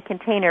mint in a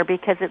container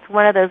because it's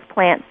one of those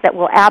plants that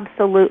will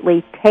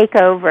absolutely take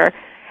over.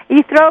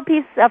 You throw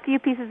a few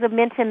pieces of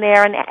mint in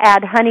there and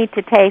add honey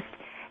to taste,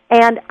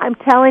 and I'm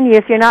telling you,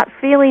 if you're not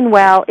feeling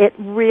well, it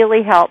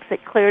really helps. It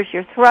clears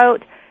your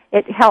throat.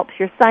 It helps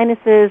your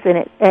sinuses,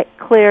 and it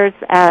clears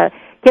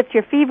gets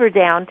your fever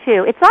down,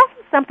 too. It's also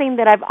something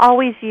that I've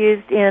always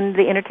used in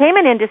the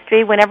entertainment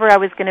industry whenever I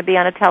was going to be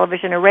on a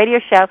television or radio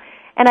show,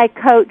 and I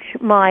coach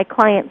my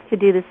clients to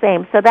do the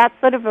same. So that's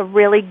sort of a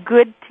really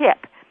good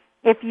tip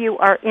if you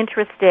are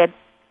interested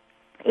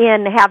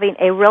in having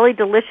a really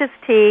delicious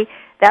tea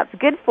that's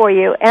good for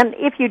you. And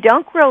if you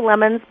don't grow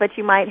lemons, but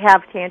you might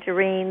have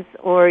tangerines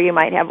or you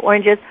might have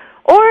oranges,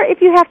 or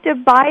if you have to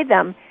buy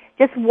them,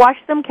 just wash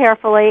them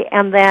carefully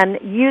and then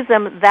use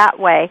them that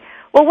way.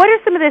 Well, what are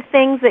some of the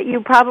things that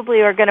you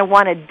probably are going to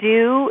want to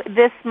do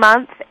this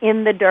month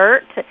in the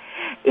dirt?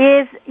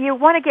 Is you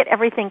want to get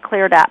everything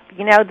cleared up.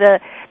 You know,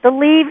 the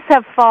leaves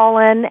have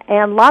fallen,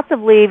 and lots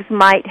of leaves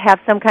might have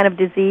some kind of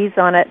disease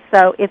on it,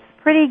 so it's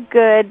pretty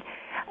good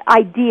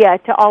idea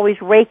to always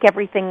rake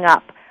everything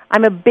up.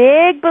 I'm a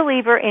big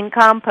believer in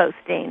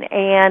composting,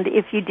 and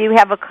if you do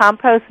have a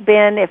compost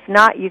bin, if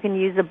not, you can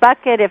use a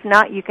bucket. If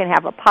not, you can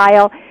have a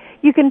pile.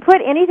 You can put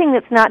anything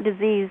that's not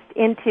diseased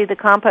into the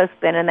compost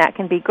bin, and that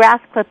can be grass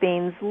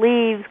clippings,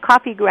 leaves,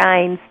 coffee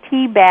grinds,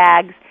 tea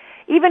bags,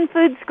 even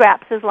food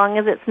scraps, as long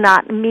as it's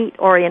not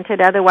meat-oriented.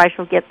 Otherwise,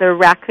 you'll get the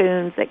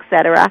raccoons,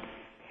 etc.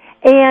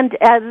 And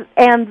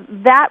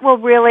that will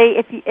really,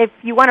 if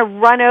you want to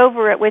run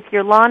over it with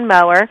your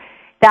lawnmower,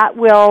 that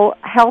will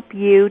help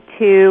you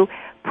to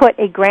put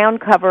a ground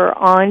cover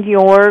on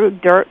your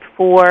dirt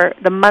for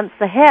the months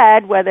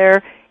ahead,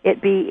 whether it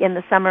be in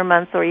the summer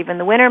months or even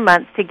the winter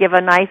months, to give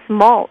a nice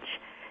mulch.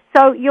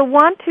 So you'll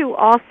want to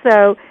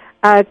also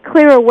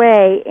clear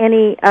away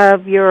any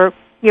of your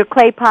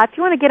clay pots.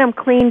 You want to get them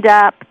cleaned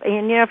up.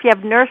 And, you know, if you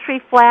have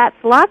nursery flats,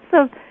 lots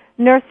of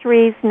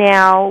nurseries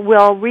now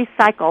will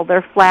recycle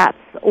their flats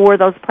or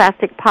those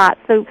plastic pots.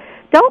 So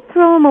don't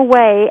throw them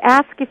away.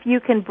 Ask if you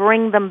can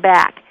bring them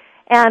back.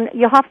 And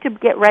you'll have to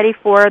get ready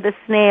for the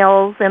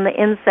snails and the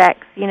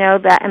insects, you know,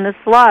 that and the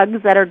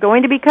slugs that are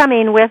going to be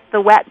coming with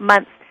the wet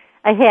months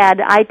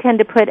ahead. I tend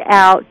to put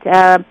out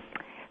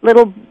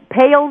little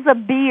pails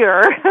of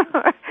beer,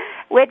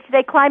 which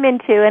they climb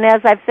into. And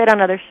as I've said on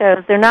other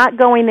shows, they're not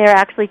going there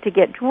actually to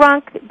get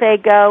drunk. They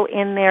go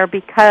in there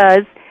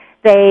because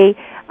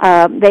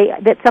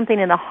that's something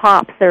in the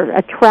hops. They're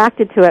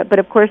attracted to it, but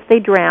of course they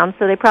drown.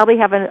 So they probably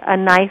have a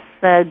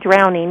nice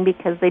drowning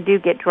because they do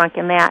get drunk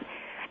in that.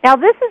 Now,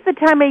 this is the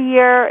time of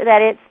year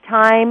that it's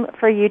time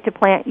for you to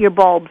plant your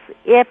bulbs.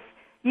 If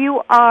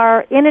you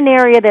are in an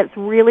area that's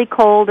really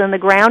cold and the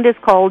ground is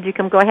cold, you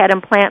can go ahead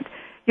and plant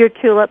your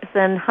tulips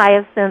and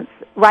hyacinths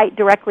right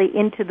directly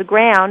into the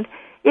ground.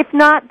 If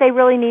not, they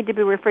really need to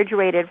be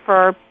refrigerated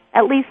for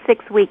at least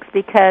 6 weeks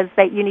because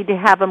you need to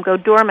have them go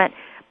dormant.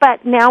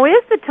 But now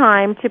is the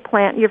time to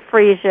plant your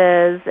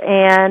freesias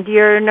and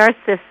your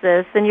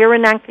narcissus and your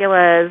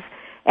ranunculus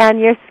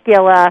and your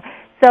scilla.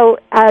 So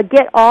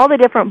get all the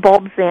different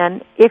bulbs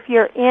in. If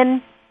you're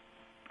in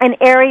an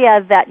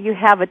area that you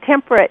have a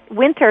temperate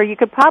winter, you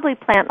could probably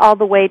plant all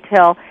the way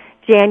till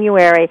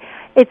January.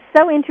 It's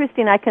so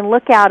interesting. I can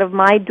look out of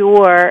my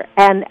door,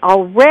 and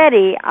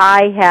already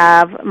I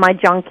have my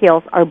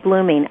jonquils are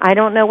blooming. I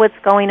don't know what's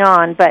going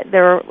on, but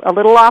they're a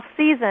little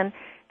off-season.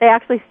 They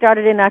actually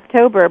started in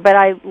October, but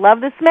I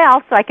love the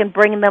smell, so I can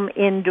bring them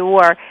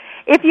indoor.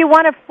 If you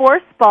want to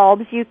force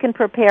bulbs, you can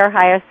prepare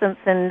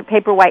hyacinths and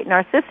paper white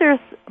narcissus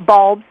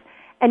bulbs,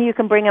 and you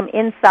can bring them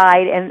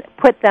inside and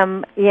put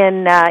them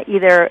in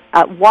either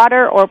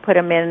water or put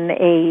them in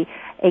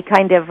a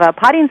kind of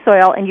potting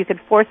soil, and you could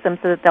force them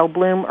so that they'll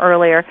bloom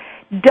earlier.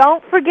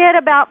 Don't forget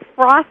about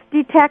frost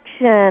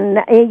detection.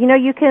 You know,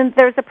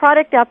 there's a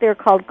product out there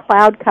called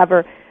Cloud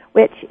Cover,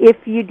 which if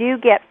you do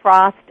get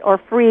frost or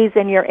freeze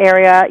in your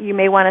area, you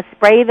may want to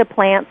spray the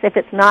plants if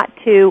it's not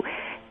too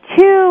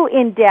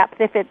in depth.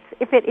 If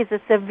it is a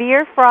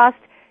severe frost,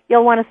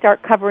 you'll want to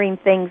start covering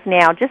things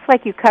now, just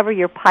like you cover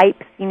your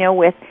pipes, you know,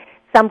 with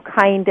some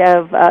kind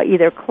of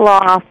either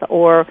cloth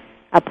or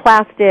a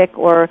plastic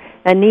or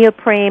a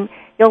neoprene.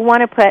 You'll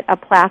want to put a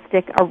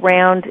plastic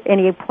around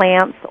any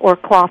plants or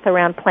cloth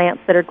around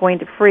plants that are going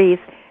to freeze,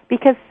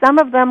 because some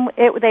of them,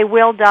 they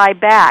will die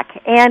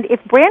back. And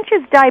if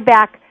branches die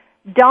back,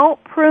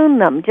 don't prune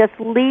them. Just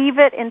leave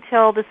it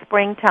until the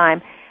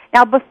springtime.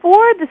 Now,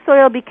 before the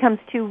soil becomes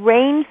too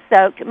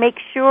rain-soaked, make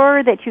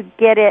sure that you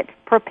get it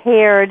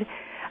prepared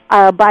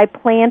by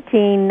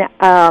planting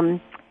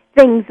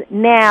things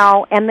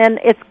now, and then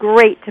it's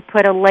great to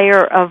put a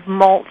layer of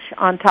mulch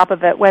on top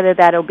of it, whether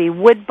that'll be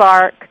wood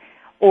bark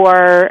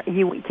or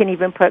you can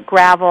even put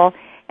gravel.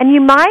 And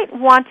you might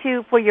want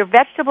to, for your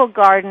vegetable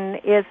garden,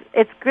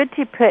 it's good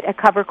to put a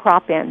cover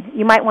crop in.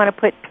 You might want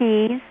to put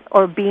peas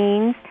or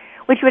beans,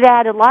 which would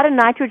add a lot of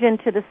nitrogen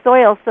to the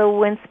soil, so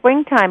when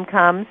springtime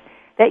comes,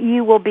 that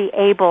you will be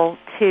able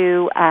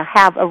to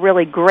have a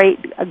really great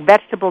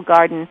vegetable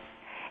garden.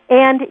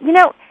 And, you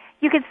know,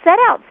 you could set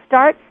out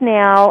starts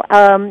now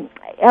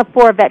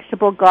for a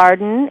vegetable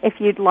garden if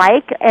you'd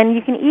like, and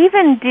you can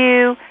even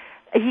do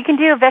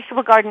a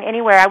vegetable garden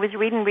anywhere. I was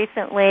reading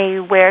recently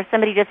where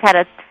somebody just had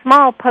a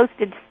small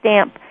postage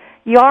stamp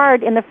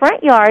yard in the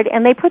front yard,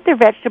 and they put their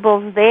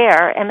vegetables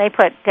there, and they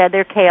put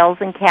their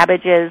kales and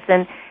cabbages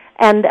and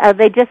And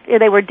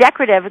they were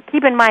decorative.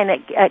 Keep in mind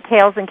that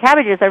kales and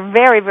cabbages are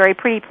very, very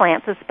pretty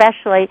plants,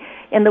 especially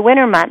in the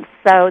winter months.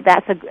 So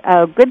that's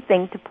a good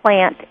thing to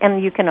plant,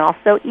 and you can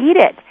also eat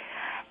it.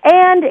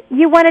 And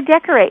you want to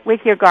decorate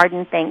with your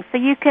garden things. So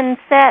you can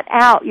set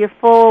out your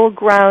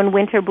full-grown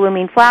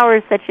winter-blooming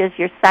flowers, such as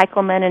your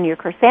cyclamen and your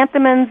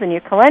chrysanthemums and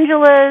your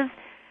calendulas,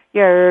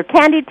 your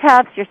candy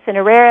tufts, your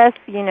cineraris,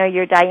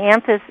 your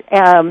dianthus,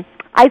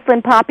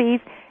 Iceland poppies,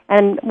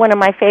 and one of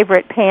my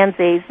favorite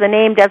pansies. The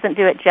name doesn't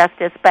do it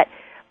justice, but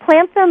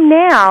plant them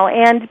now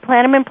and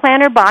plant them in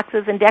planter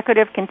boxes and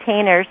decorative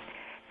containers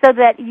so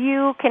that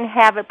you can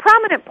have a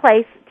prominent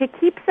place to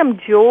keep some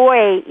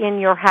joy in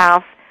your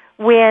house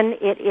when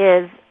it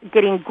is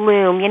getting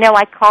gloom.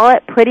 I call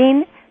it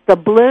putting the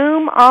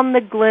bloom on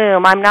the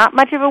gloom. I'm not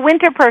much of a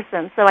winter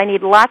person, so I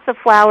need lots of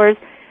flowers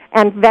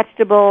and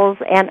vegetables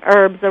and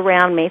herbs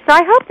around me. So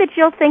I hope that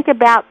you'll think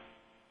about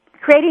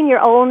creating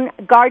your own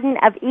garden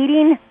of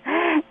eating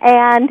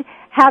and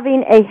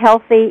having a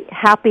healthy,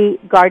 happy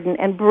garden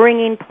and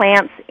bringing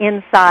plants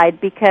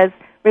inside because,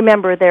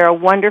 remember, they're a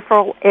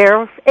wonderful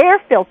air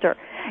filter.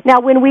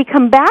 Now, when we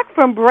come back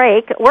from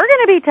break, we're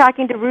going to be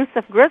talking to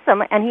Rusif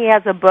Grissom, and he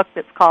has a book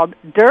that's called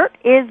Dirt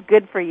is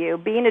Good for You.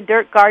 Being a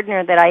dirt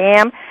gardener that I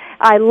am,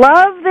 I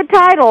love the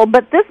title,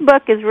 but this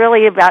book is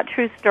really about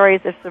true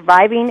stories of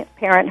surviving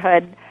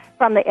parenthood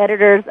from the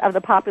editors of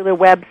the popular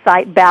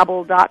website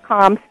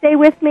Babbel.com. Stay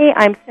with me.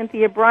 I'm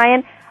Cynthia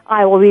Bryan.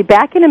 I will be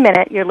back in a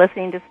minute. You're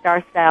listening to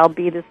Star Style,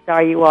 Be the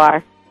Star You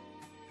Are.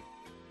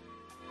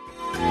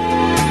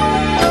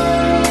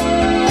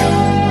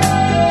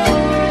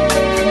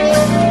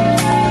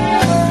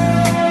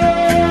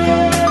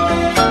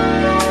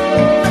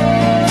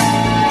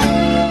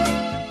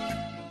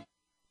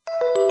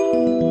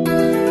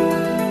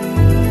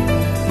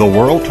 The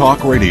World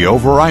Talk Radio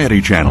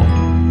Variety Channel.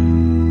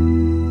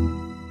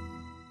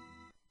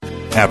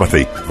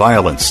 Apathy,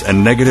 violence,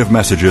 and negative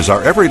messages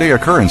are everyday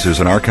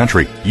occurrences in our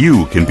country.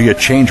 You can be a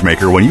change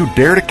maker when you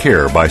dare to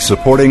care by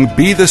supporting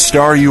Be the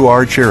Star You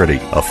Are charity,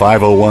 a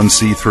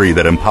 501c3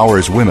 that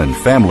empowers women,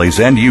 families,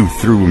 and youth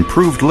through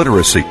improved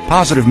literacy,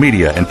 positive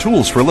media, and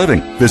tools for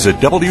living. Visit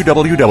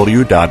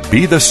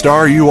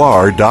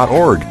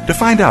www.bethestarur.org to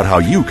find out how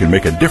you can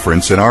make a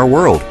difference in our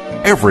world.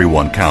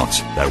 Everyone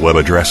counts. That web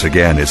address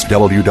again is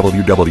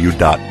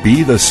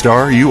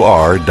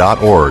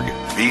www.bethestarur.org.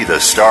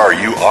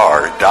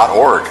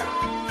 BeTheStarYouAre.org.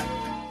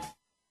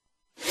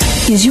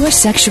 Is your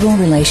sexual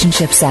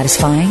relationship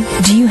satisfying?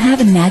 Do you have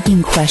a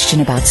nagging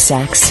question about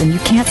sex and you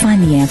can't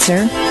find the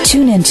answer?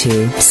 Tune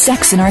into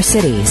Sex in Our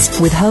Cities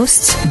with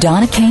hosts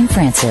Donna Kane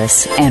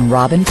Francis and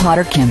Robin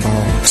Potter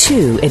Kimball.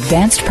 Two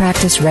advanced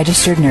practice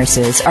registered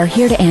nurses are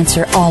here to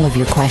answer all of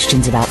your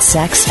questions about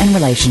sex and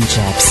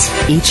relationships.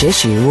 Each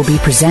issue will be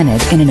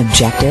presented in an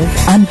objective,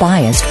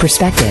 unbiased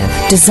perspective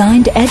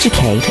designed to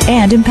educate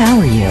and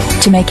empower you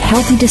to make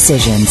healthy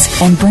decisions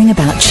and bring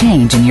about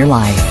change in your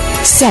life.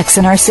 Sex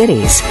in Our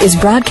Cities is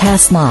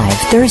broadcast live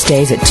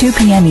Thursdays at 2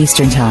 p.m.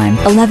 Eastern Time,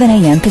 11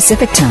 a.m.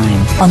 Pacific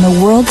Time on the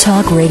World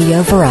Talk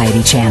Radio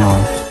Variety Channel.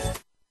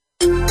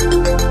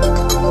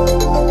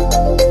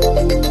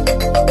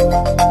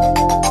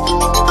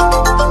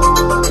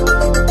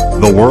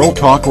 The World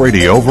Talk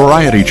Radio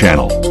Variety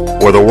Channel,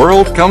 where the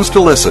world comes to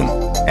listen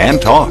and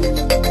talk.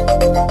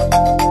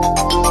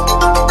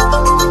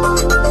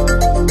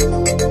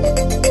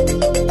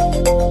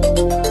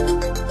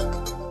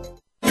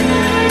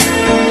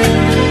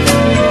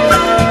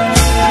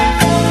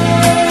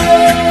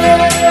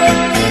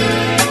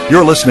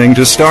 You're listening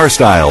to Star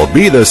Style,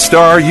 Be the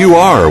Star You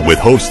Are, with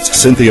hosts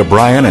Cynthia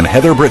Bryan and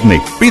Heather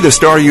Brittany. Be the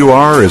Star You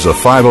Are is a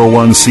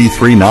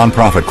 501c3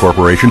 nonprofit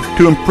corporation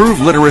to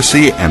improve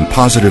literacy and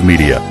positive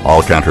media.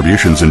 All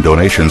contributions and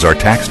donations are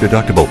tax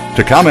deductible.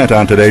 To comment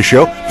on today's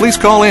show, please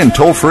call in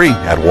toll-free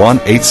at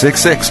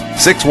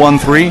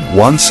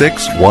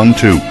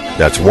 1-866-613-1612.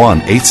 That's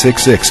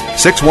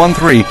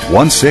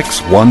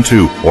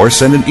 1-866-613-1612. Or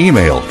send an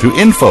email to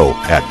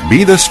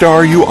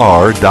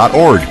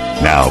info@bethestarur.org.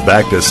 Now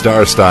back to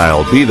Star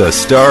Style, Be the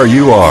Star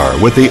You Are,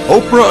 with the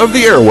Oprah of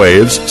the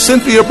airwaves,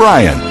 Cynthia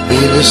Bryan.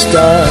 Be the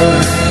star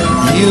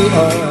you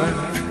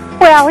are.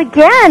 Well,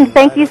 again,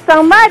 thank you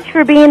so much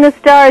for being the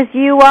stars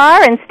you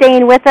are and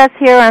staying with us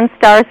here on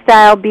Star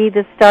Style, Be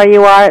the Star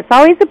You Are. It's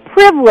always a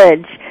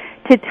privilege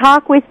to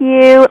talk with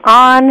you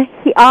on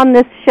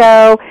this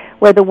show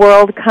where the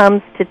world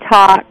comes to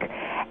talk.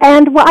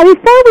 And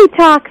before we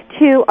talk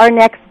to our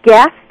next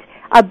guest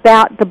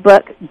about the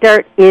book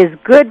Dirt is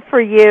Good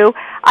for You,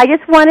 I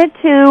just wanted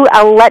to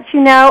let you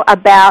know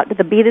about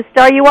the Be the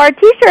Star You Are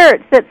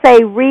t-shirts that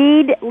say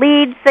Read,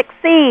 Lead,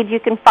 Succeed.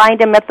 You can find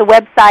them at the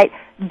website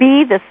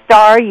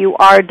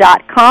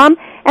BeTheStarYouAre.com.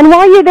 And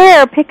while you're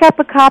there, pick up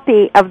a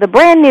copy of the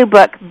brand new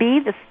book, Be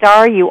the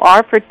Star You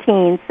Are for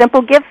Teens,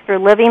 Simple Gifts for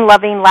Living,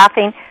 Loving,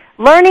 Laughing,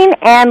 Learning,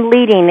 and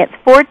Leading. It's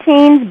for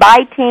teens, by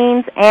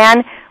teens,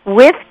 and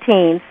with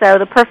teens. So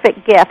the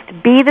perfect gift,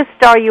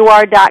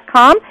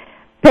 BeTheStarYouAre.com.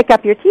 Pick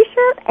up your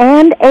t-shirt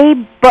and a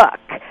book.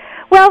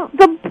 Well,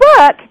 the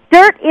book,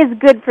 Dirt is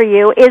Good for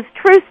You, is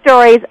true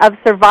stories of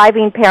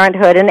surviving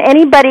parenthood. And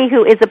anybody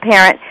who is a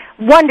parent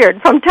wondered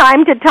from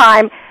time to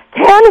time,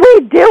 can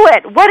we do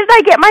it? What did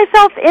I get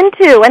myself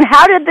into? And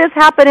how did this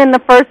happen in the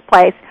first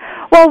place?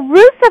 Well,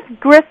 Ruth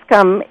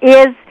Griscom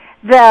is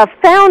the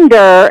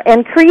founder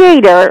and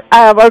creator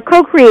or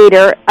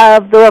co-creator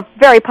of the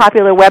very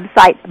popular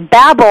website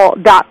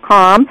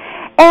Babbel.com.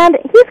 And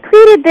he's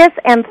created this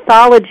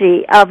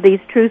anthology of these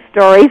true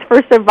stories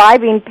for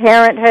surviving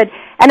parenthood.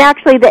 And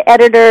actually the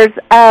editors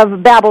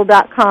of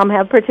Babbel.com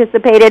have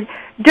participated.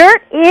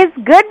 Dirt is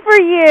good for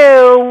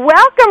you.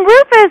 Welcome,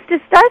 Rufus, to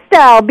Star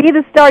Style. Be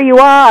the star you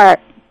are.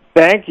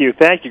 Thank you.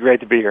 Great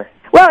to be here.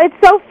 Well, it's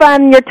so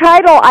fun. Your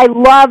title, I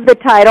love the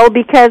title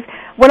because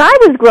when I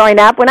was growing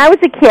up, when I was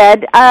a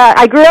kid,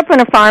 I grew up on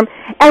a farm,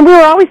 and we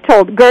were always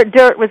told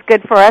dirt was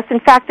good for us. In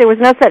fact, there was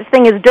no such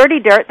thing as dirty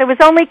dirt. There was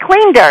only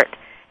clean dirt.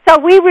 So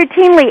we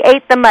routinely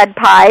ate the mud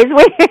pies. So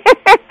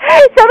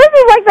this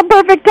is like the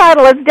perfect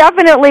title. It's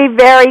definitely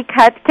very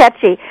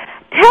catchy.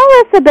 Tell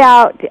us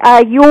about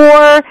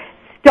your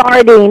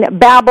starting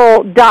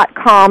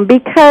Babbel.com,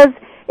 because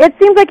it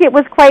seems like it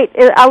was quite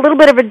a little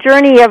bit of a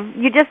journey of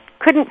you just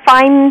couldn't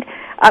find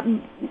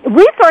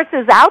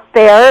resources out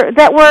there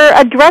that were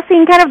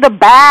addressing kind of the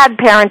bad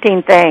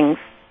parenting things.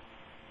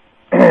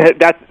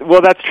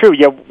 That's true.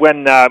 Yeah,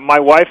 when my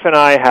wife and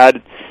I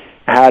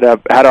had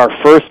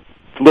our first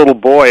little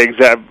boy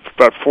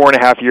about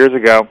 4.5 years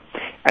ago,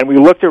 and we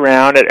looked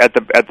around at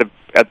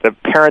the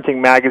parenting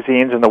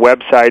magazines and the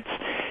websites,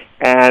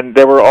 and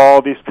there were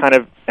all these kind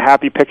of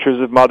happy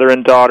pictures of mother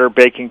and daughter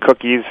baking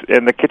cookies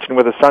in the kitchen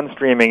with the sun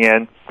streaming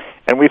in,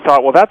 and we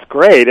thought, well, that's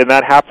great, and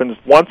that happens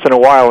once in a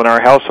while in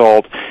our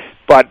household,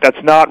 but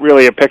that's not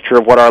really a picture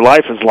of what our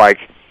life is like.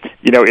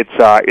 You know,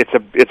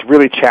 it's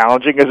really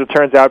challenging, as it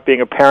turns out,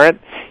 being a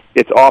parent.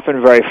 It's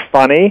often very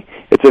funny.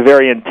 It's a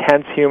very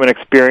intense human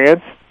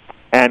experience.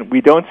 And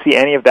we don't see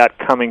any of that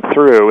coming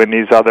through in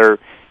these other,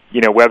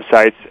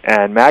 websites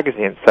and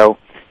magazines. So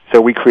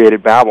we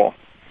created Babbel.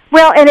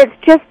 Well, and it's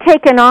just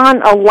taken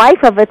on a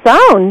life of its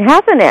own,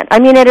 hasn't it? I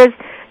mean, it is.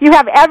 You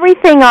have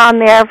everything on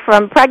there,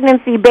 from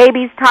pregnancy,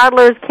 babies,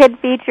 toddlers, kid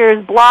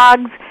features,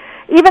 blogs,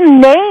 even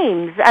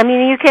names. I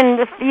mean, you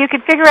can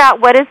figure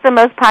out what is the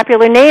most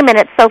popular name, and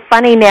it's so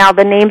funny now,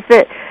 the names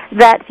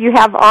that you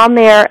have on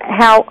there,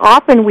 how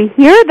often we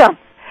hear them,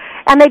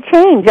 and they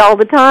change all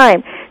the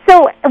time. So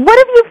what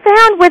have you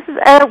found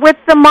with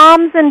the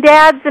moms and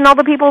dads and all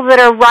the people that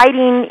are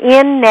writing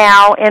in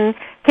now and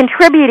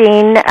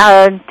contributing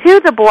to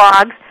the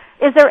blogs?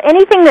 Is there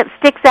anything that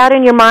sticks out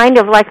in your mind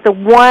of like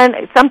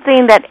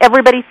something that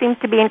everybody seems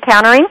to be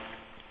encountering?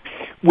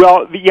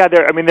 Well, yeah,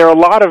 there are a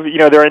lot of,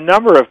 there are a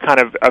number of kind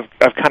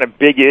of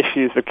big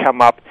issues that come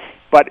up,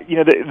 but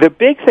the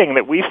big thing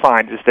that we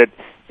find is that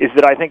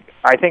I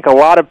think a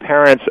lot of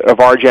parents of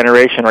our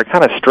generation are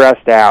kind of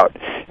stressed out.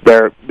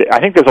 I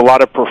think there's a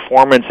lot of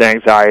performance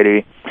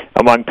anxiety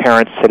among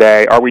parents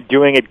today. Are we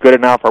doing it good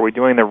enough? Are we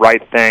doing the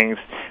right things?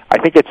 I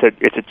think it's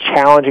a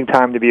challenging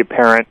time to be a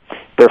parent.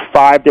 There are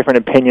 5 different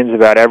opinions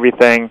about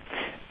everything,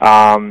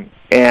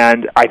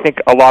 and I think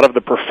a lot of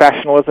the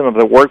professionalism of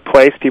the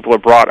workplace, people are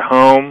brought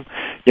home.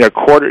 There's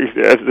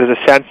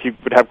a sense you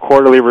would have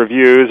quarterly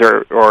reviews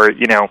or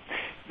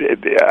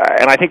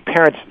and I think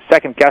parents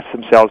second-guess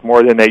themselves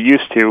more than they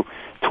used to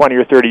 20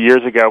 or 30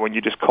 years ago, when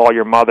you just call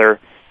your mother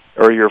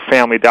or your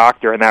family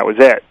doctor and that was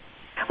it.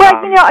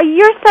 Well,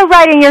 you're so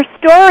right in your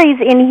stories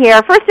in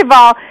here. First of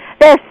all,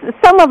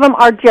 some of them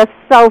are just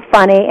so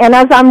funny, and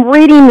as I'm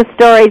reading the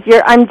stories,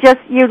 you're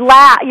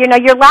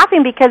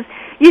laughing because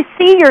you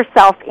see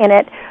yourself in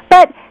it.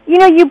 But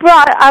you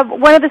brought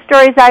one of the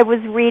stories I was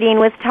reading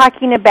was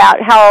talking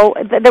about how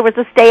there was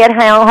a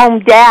stay-at-home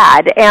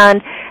dad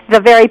and the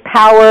very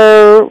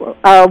power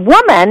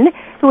woman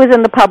who was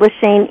in the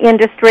publishing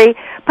industry,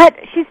 but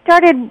she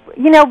started,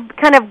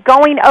 kind of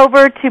going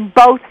over to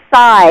both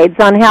sides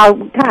on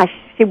how,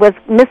 she was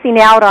missing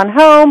out on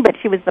home, but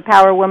she was the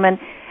power woman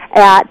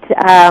at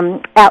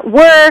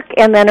work,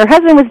 and then her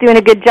husband was doing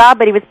a good job,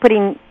 but he was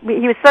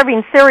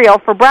serving cereal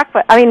for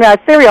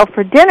cereal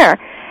for dinner.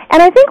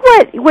 And I think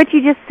what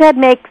you just said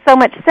makes so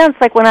much sense.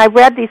 Like when I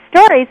read these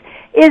stories,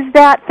 is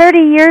that 30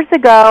 years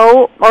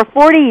ago or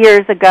 40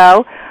 years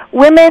ago,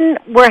 women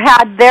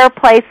had their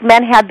place,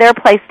 men had their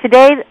place.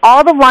 Today,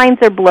 all the lines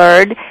are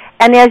blurred,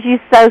 and as you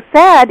so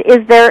said,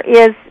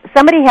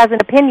 somebody has an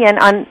opinion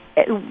on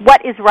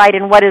what is right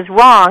and what is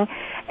wrong,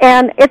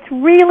 and it's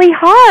really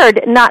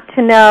hard not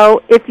to know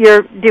if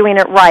you're doing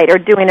it right or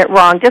doing it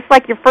wrong. Just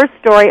like your first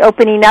story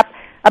opening up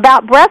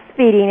about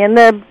breastfeeding and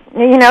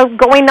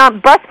going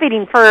on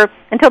breastfeeding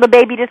until the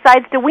baby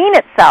decides to wean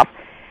itself.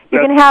 You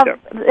can have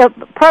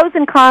pros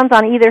and cons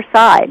on either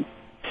side.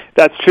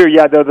 That's true.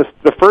 Yeah, the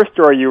first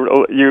story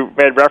you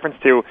made reference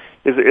to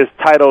is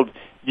titled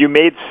 "You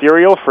Made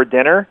Cereal for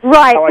Dinner."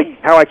 Right.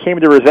 How I came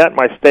to resent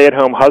my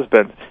stay-at-home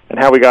husband and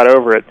how we got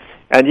over it.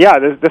 And yeah,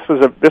 this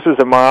was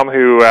a mom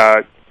who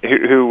had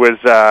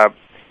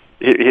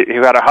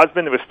a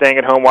husband who was staying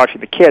at home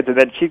watching the kids, and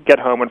then she'd get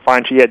home and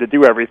find she had to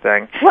do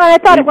everything. Well, I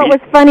thought what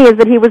was funny is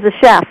that he was a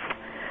chef.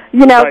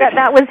 You know, Right.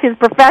 that was his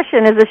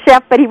profession as a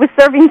chef, but he was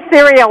serving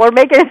cereal or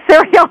making a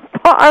cereal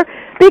bar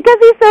because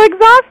he's so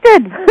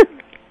exhausted.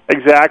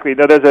 Exactly.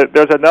 No,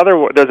 there's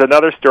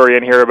another story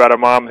in here about a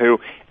mom who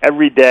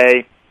every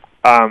day,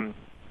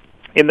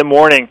 in the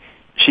morning,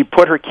 she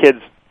put her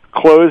kids'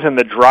 clothes in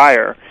the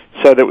dryer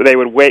so that they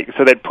would wait.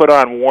 So they'd put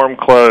on warm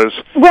clothes.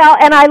 Well,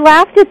 and I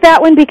laughed at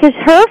that one because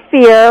her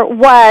fear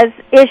was: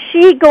 is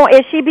she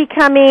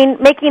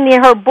making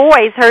her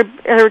boys?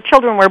 Her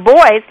children were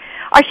boys.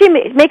 Are she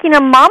making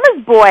them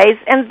mama's boys?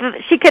 And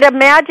she could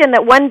imagine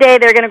that one day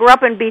they're going to grow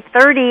up and be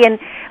 30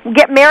 and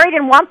get married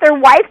and want their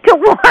wife to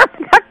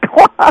warm their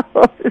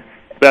clothes.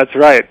 That's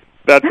right.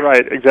 That's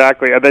right.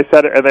 Exactly. And they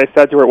said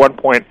to her at one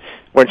point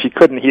when she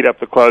couldn't heat up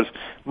the clothes,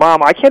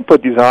 "Mom, I can't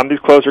put these on. These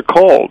clothes are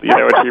cold." You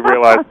know, and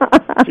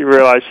she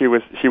realized she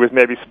was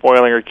maybe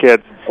spoiling her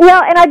kids.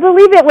 Well, and I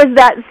believe it was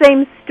that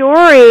same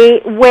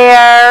story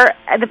where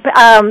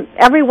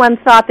everyone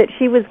thought that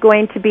she was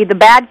going to be the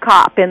bad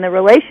cop in the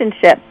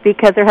relationship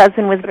because her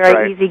husband was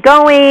very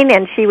easygoing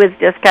and she was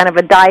just kind of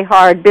a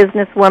die-hard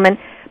businesswoman.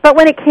 But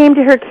when it came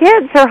to her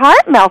kids, her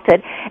heart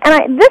melted.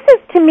 And this is,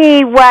 to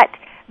me, what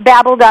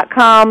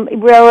Babbel.com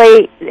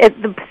really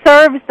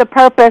serves the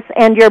purpose,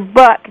 and your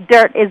book,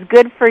 Dirt is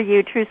Good for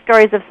You, True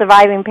Stories of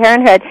Surviving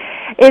Parenthood,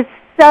 is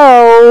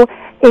so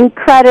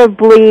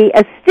incredibly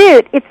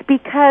astute. It's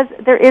because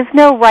there is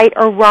no right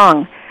or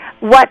wrong.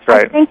 What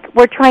I think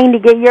you're trying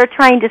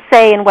to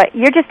say, and what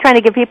you're just trying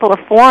to give people a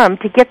forum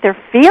to get their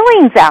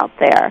feelings out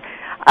there.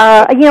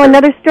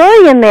 Another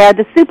story in there,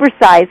 the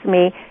Supersize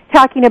Me,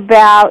 talking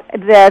about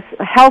this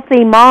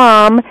healthy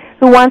mom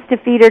who wants to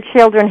feed her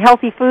children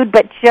healthy food,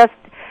 but just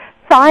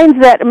finds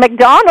that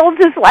McDonald's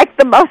is like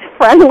the most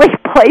friendly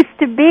place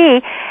to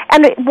be.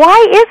 And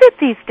why is it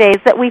these days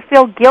that we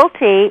feel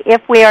guilty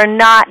if we are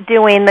not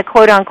doing the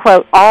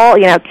quote-unquote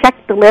check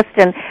the list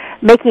and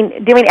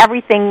doing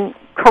everything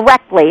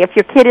correctly? If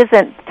your kid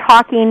isn't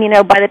talking,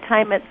 by the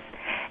time it's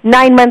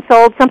 9 months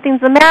old,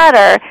 something's the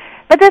matter.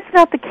 But that's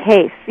not the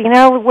case.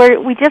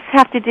 We just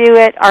have to do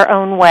it our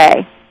own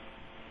way.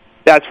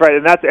 That's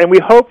right, and we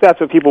hope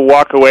that's what people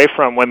walk away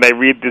from when they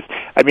read this.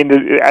 I mean,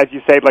 as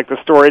you say, like the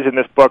stories in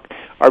this book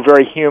are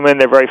very human.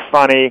 They're very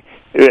funny.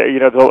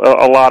 There's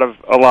a lot of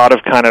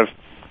kind of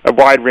a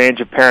wide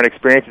range of parent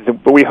experiences.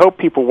 But we hope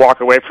people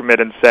walk away from it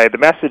and say the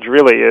message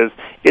really is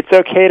it's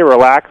okay to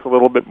relax a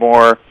little bit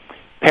more.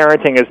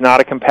 Parenting is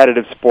not a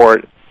competitive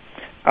sport,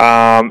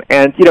 and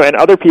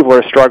other people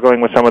are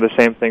struggling with some of the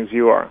same things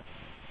you are.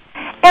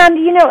 And,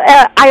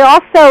 I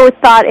also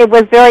thought it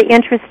was very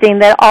interesting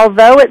that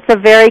although it's a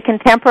very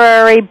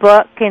contemporary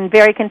book and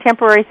very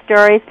contemporary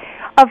stories,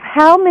 of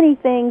how many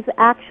things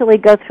actually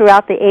go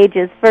throughout the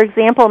ages. For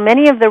example,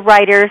 many of the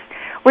writers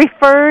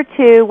refer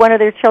to one of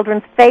their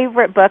children's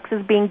favorite books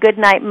as being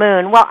Goodnight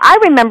Moon. Well, I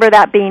remember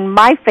that being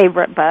my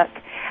favorite book,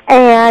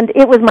 and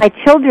it was my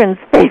children's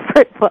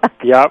favorite book.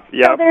 Yep.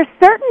 So there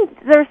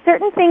are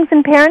certain things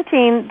in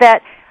parenting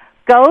that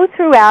go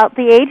throughout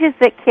the ages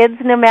that kids,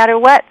 no matter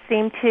what,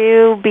 seem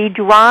to be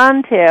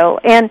drawn to.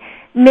 And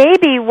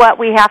maybe what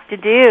we have to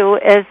do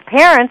as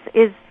parents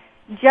is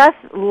just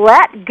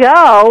let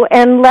go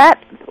and let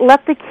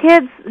the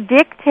kids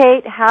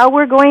dictate how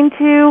we're going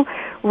to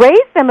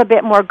raise them a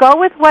bit more. Go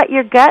with what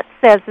your gut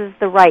says is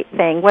the right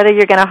thing, whether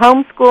you're going to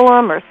homeschool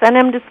them or send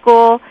them to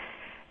school.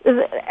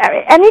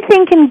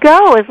 Anything can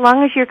go as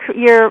long as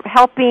you're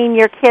helping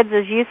your kids,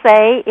 as you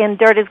say, in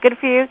Dirt is Good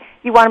for You.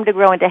 You want them to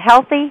grow into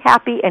healthy,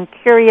 happy, and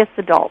curious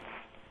adults.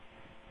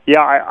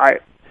 Yeah,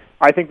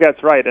 I think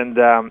that's right. And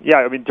I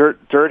mean,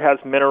 dirt has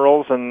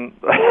minerals and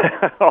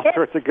all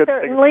sorts of good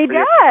things. It certainly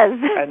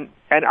does.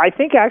 And I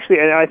think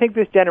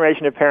this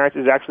generation of parents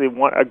is actually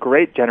a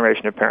great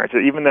generation of parents.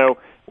 Even though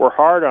we're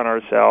hard on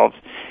ourselves,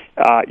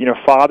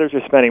 fathers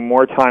are spending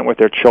more time with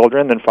their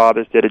children than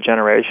fathers did a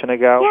generation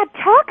ago.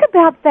 Yeah, talk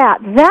about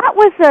that. That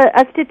was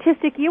a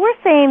statistic. You were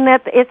saying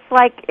that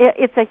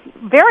it's a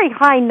very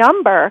high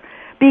number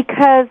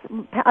because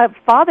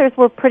fathers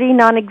were pretty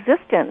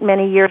non-existent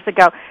many years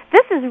ago.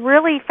 This is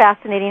really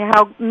fascinating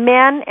how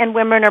men and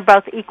women are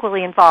both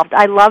equally involved.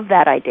 I love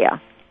that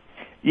idea.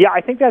 Yeah,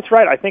 I think that's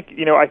right. I think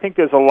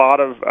there's a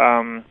lot of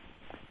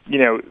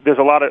there's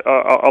a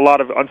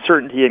lot of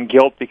uncertainty and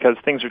guilt because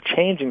things are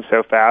changing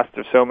so fast.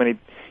 There's so many,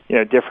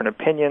 different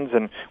opinions,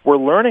 and we're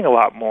learning a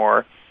lot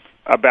more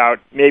about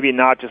maybe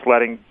not just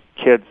letting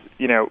kids,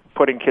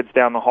 putting kids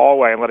down the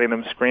hallway and letting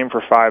them scream for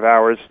 5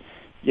 hours.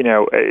 There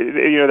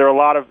are a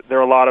lot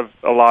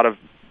of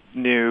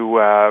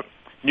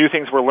new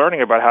things we're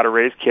learning about how to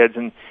raise kids,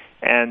 and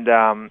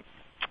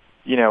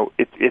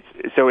it's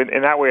so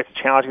in that way it's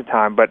a challenging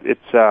time, but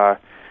it's.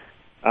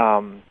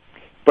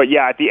 But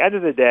yeah, at the end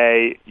of the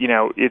day,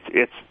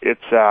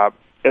 it's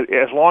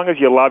as long as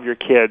you love your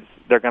kids,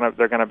 they're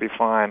gonna be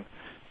fine.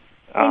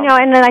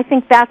 And then I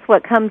think that's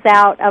what comes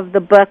out of the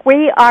book.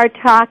 We are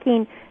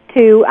talking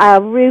to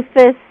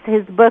Rufus.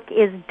 His book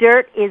is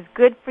Dirt is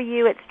Good for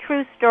You. It's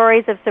True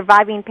Stories of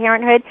Surviving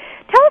Parenthood.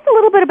 Tell us a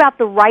little bit about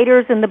the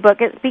writers in the book,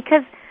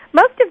 because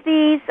most of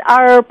these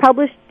are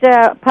published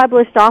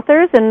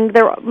authors, and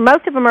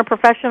most of them are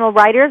professional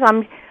writers.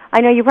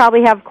 I know you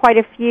probably have quite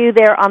a few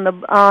there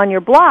on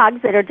your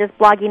blogs that are just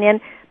blogging in,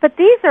 but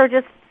these are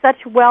just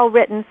such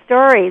well-written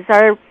stories.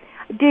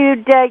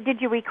 Did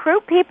you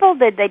recruit people?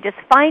 Did they just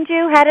find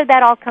you? How did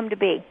that all come to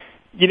be?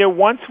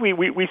 Once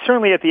we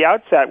certainly at the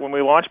outset when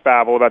we launched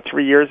Babel about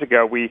 3 years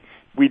ago, we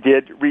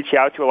did reach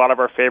out to a lot of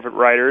our favorite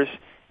writers,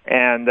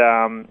 and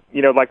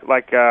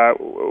like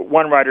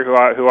one writer who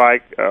I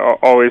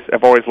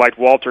have always liked,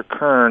 Walter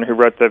Kern, who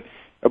wrote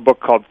a book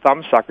called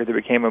Thumbsucker that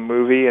became a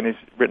movie, and he's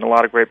written a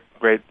lot of great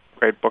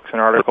books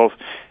and articles.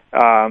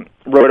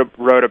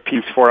 Wrote a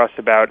piece for us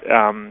about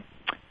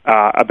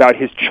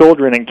his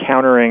children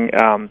encountering.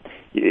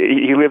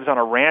 He lives on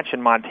a ranch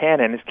in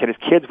Montana, and his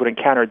kids would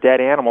encounter dead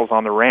animals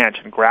on the ranch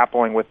and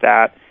grappling with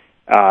that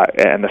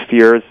and the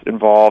fears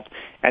involved.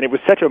 And it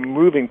was such a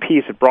moving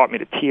piece; it brought me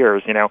to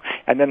tears,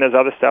 And then there's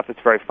other stuff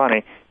that's very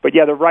funny. But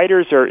yeah, the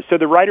writers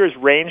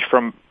range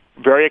from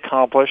very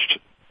accomplished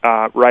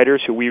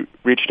writers who we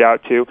reached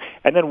out to,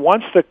 and then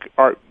once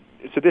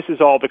so this is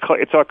all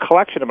it's a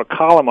collection of a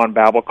column on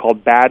Babel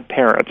called Bad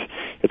Parents.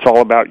 It's all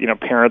about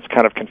parents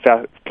kind of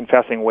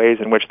confessing ways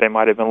in which they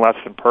might have been less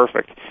than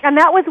perfect. And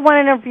that was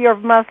one of your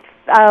most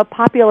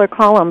popular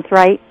columns,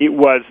 right? It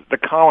was. The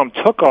column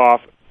took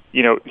off.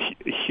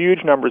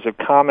 Huge numbers of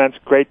comments,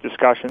 great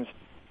discussions.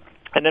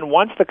 And then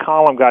once the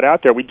column got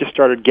out there, we just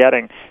started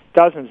getting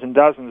dozens and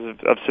dozens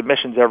of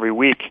submissions every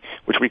week,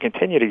 which we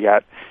continue to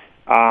get.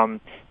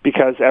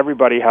 Because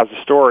everybody has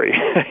a story,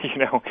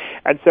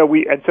 and so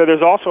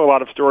there's also a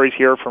lot of stories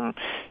here from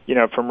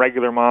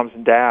regular moms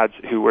and dads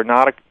who were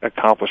not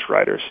accomplished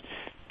writers.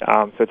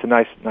 So it's a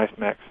nice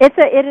mix.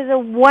 It is a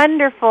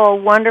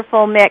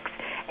wonderful mix,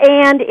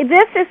 and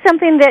this is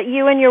something that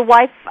you and your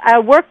wife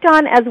worked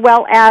on, as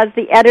well as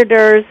the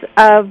editors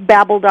of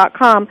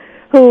Babel.com,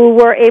 who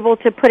were able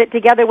to put it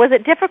together. Was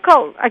it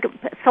difficult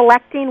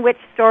selecting which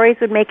stories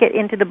would make it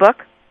into the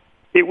book?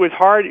 It was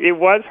hard. It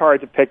was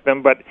hard to pick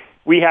them, but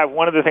we have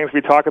one of the things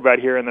we talk about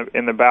here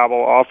in the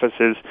Babel office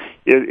is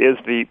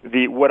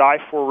the would I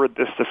forward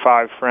this to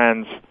 5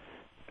 friends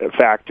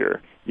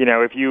factor.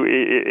 If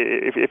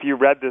you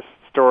read this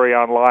story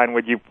online,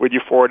 would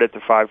you forward it to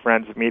 5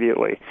 friends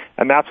immediately?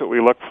 And that's what we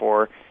look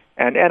for,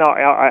 and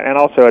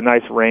also a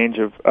nice range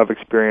of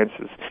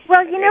experiences.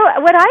 Well,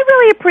 what I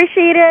really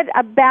appreciated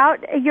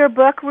about your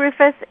book,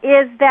 Rufus,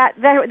 is that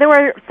there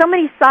were so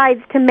many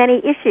sides to many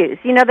issues.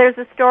 There's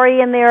a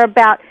story in there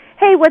about,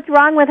 hey, what's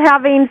wrong with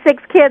having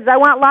 6 kids? I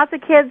want lots of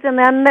kids. And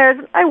then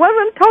I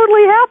wasn't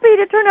totally happy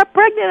to turn up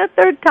pregnant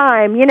a 3rd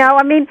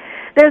time.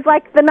 There's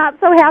like the not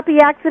so happy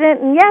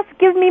accident, and yes,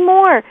 give me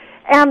more.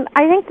 And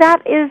I think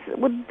that is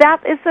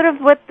sort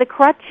of what the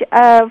crutch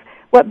of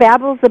what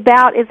Babel's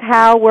about, is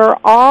how we're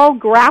all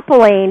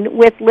grappling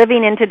with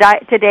living in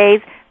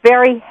today's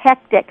very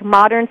hectic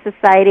modern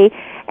society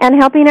and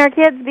helping our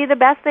kids be the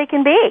best they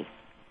can be.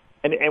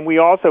 And we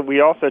also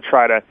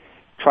try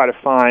to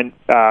find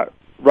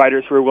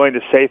writers who are willing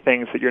to say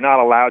things that you're not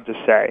allowed to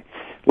say.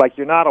 Like,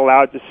 you're not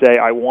allowed to say,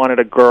 I wanted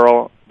a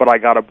girl, but I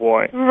got a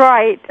boy.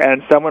 Right.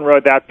 And someone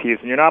wrote that piece.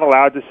 And you're not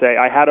allowed to say,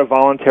 I had a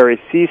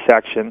voluntary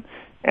C-section,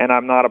 and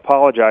I'm not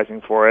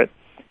apologizing for it.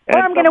 And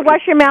or I'm going to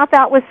wash your mouth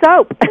out with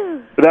soap.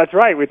 That's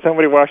right.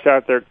 Somebody washed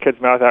out their kid's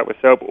mouth out with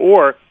soap.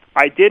 Or,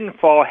 I didn't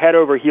fall head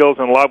over heels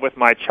in love with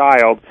my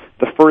child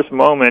the first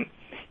moment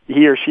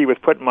he or she was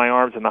put in my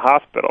arms in the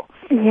hospital.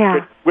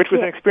 Yeah. Which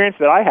was an experience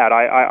that I had.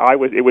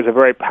 It was a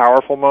very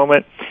powerful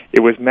moment.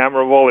 It was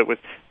memorable. It was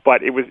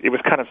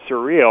kind of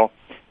surreal.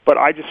 But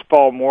I just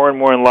fall more and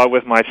more in love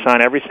with my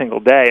son every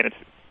single day, and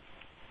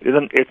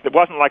it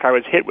wasn't like I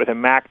was hit with a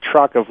Mack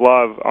truck of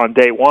love on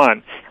day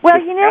one. Well,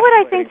 you know what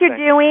I think you're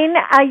doing?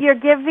 You're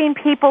giving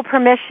people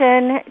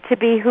permission to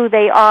be who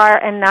they are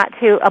and not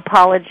to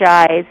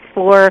apologize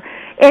for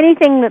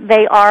anything that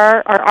they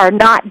are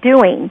not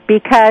doing,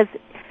 because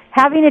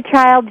having a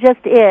child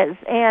just is.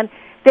 And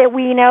that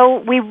we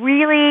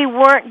really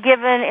weren't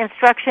given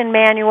instruction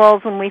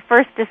manuals when we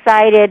first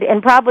decided,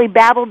 and probably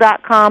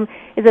Babel.com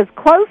is as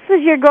close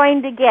as you're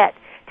going to get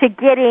to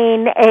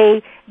getting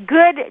a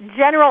good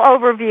general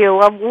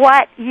overview of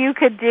what you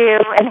could do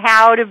and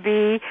how to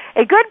be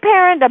a good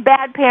parent, a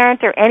bad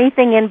parent, or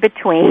anything in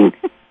between.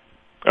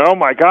 Oh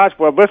my gosh!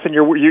 Well, listen,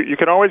 you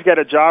can always get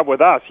a job with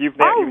us.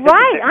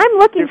 I'm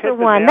looking for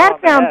one.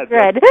 That sounds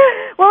good.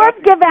 Well, let's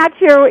give out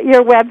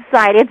your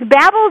website. It's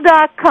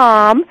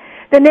Babel.com.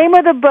 The name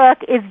of the book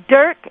is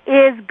Dirt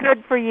is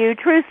Good for You,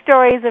 True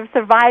Stories of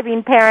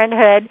Surviving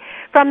Parenthood,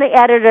 from the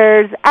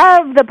editors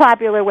of the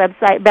popular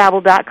website,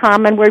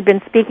 Babel.com. And we've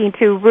been speaking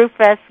to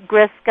Rufus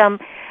Griscom,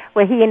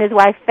 where he and his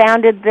wife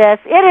founded this.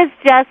 It is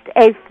just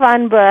a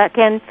fun book.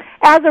 And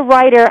as a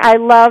writer, I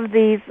love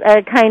these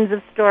kinds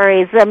of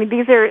stories. I mean,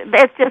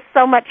 it's just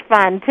so much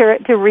fun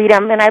to read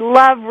them. And I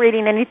love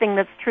reading anything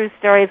that's true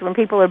stories when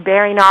people are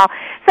bearing all.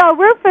 So,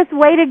 Rufus,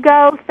 way to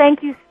go.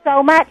 Thank you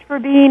so much for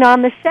being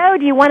on the show.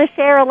 Do you want to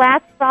share a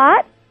last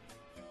thought?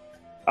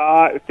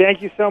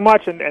 Thank you so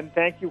much, and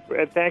thank you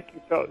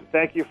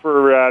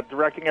for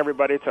directing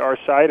everybody to our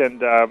site,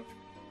 and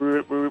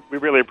we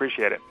really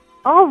appreciate it.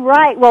 All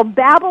right. Well,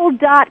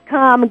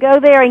 Babbel.com. Go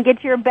there and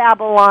get your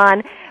Babbel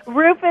on.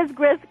 Rufus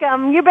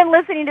Griscom, you've been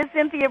listening to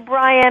Cynthia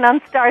Bryan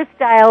on Star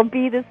Style,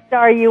 Be the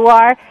Star You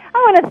Are. I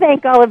want to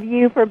thank all of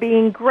you for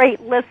being great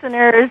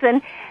listeners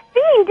and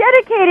being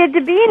dedicated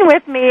to being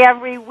with me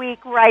every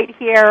week right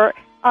here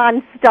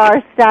on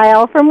Star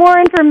Style. For more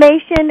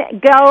information,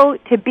 go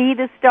to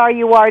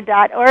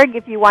BeTheStarYouAre.org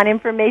if you want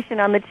information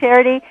on the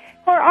charity.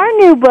 For our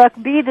new book,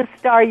 Be the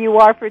Star You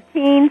Are for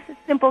Teens,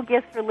 Simple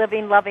Gifts for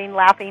Living, Loving,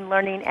 Laughing,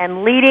 Learning,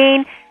 and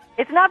Leading.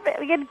 It's not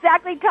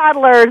exactly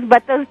toddlers,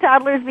 but those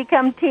toddlers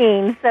become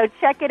teens. So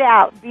check it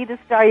out,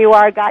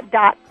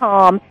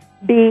 BeTheStarYouAre.com,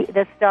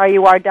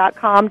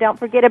 BeTheStarYouAre.com. Don't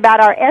forget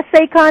about our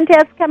essay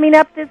contest coming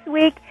up this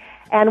week,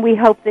 and we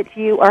hope that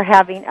you are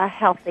having a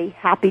healthy,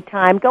 happy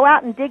time. Go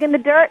out and dig in the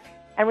dirt,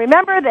 and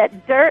remember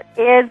that dirt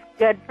is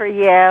good for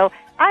you.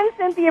 I'm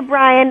Cynthia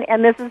Bryan,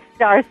 and this is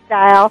Star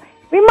Style,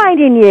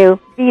 reminding you,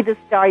 be the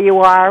star you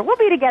are. We'll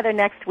be together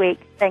next week.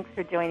 Thanks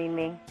for joining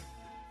me.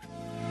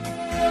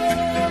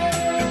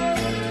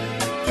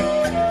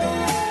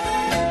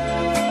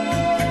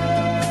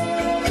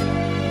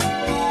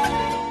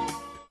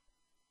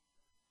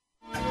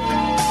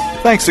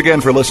 Thanks again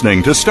for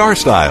listening to Star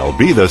Style,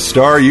 Be the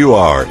Star You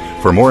Are.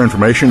 For more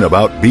information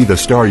about Be the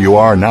Star You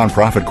Are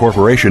Nonprofit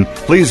Corporation,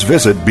 please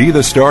visit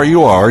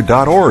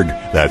BeTheStarYouAre.org.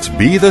 That's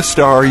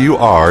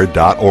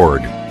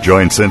BeTheStarYouAre.org.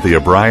 Join Cynthia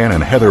Bryan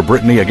and Heather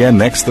Brittany again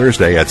next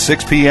Thursday at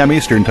 6 p.m.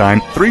 Eastern Time,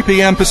 3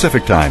 p.m.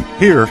 Pacific Time,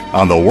 here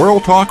on the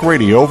World Talk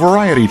Radio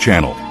Variety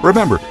Channel.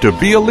 Remember, to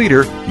be a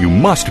leader, you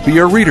must be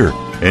a reader.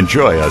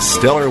 Enjoy a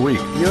stellar week.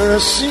 You're a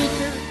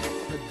seeker.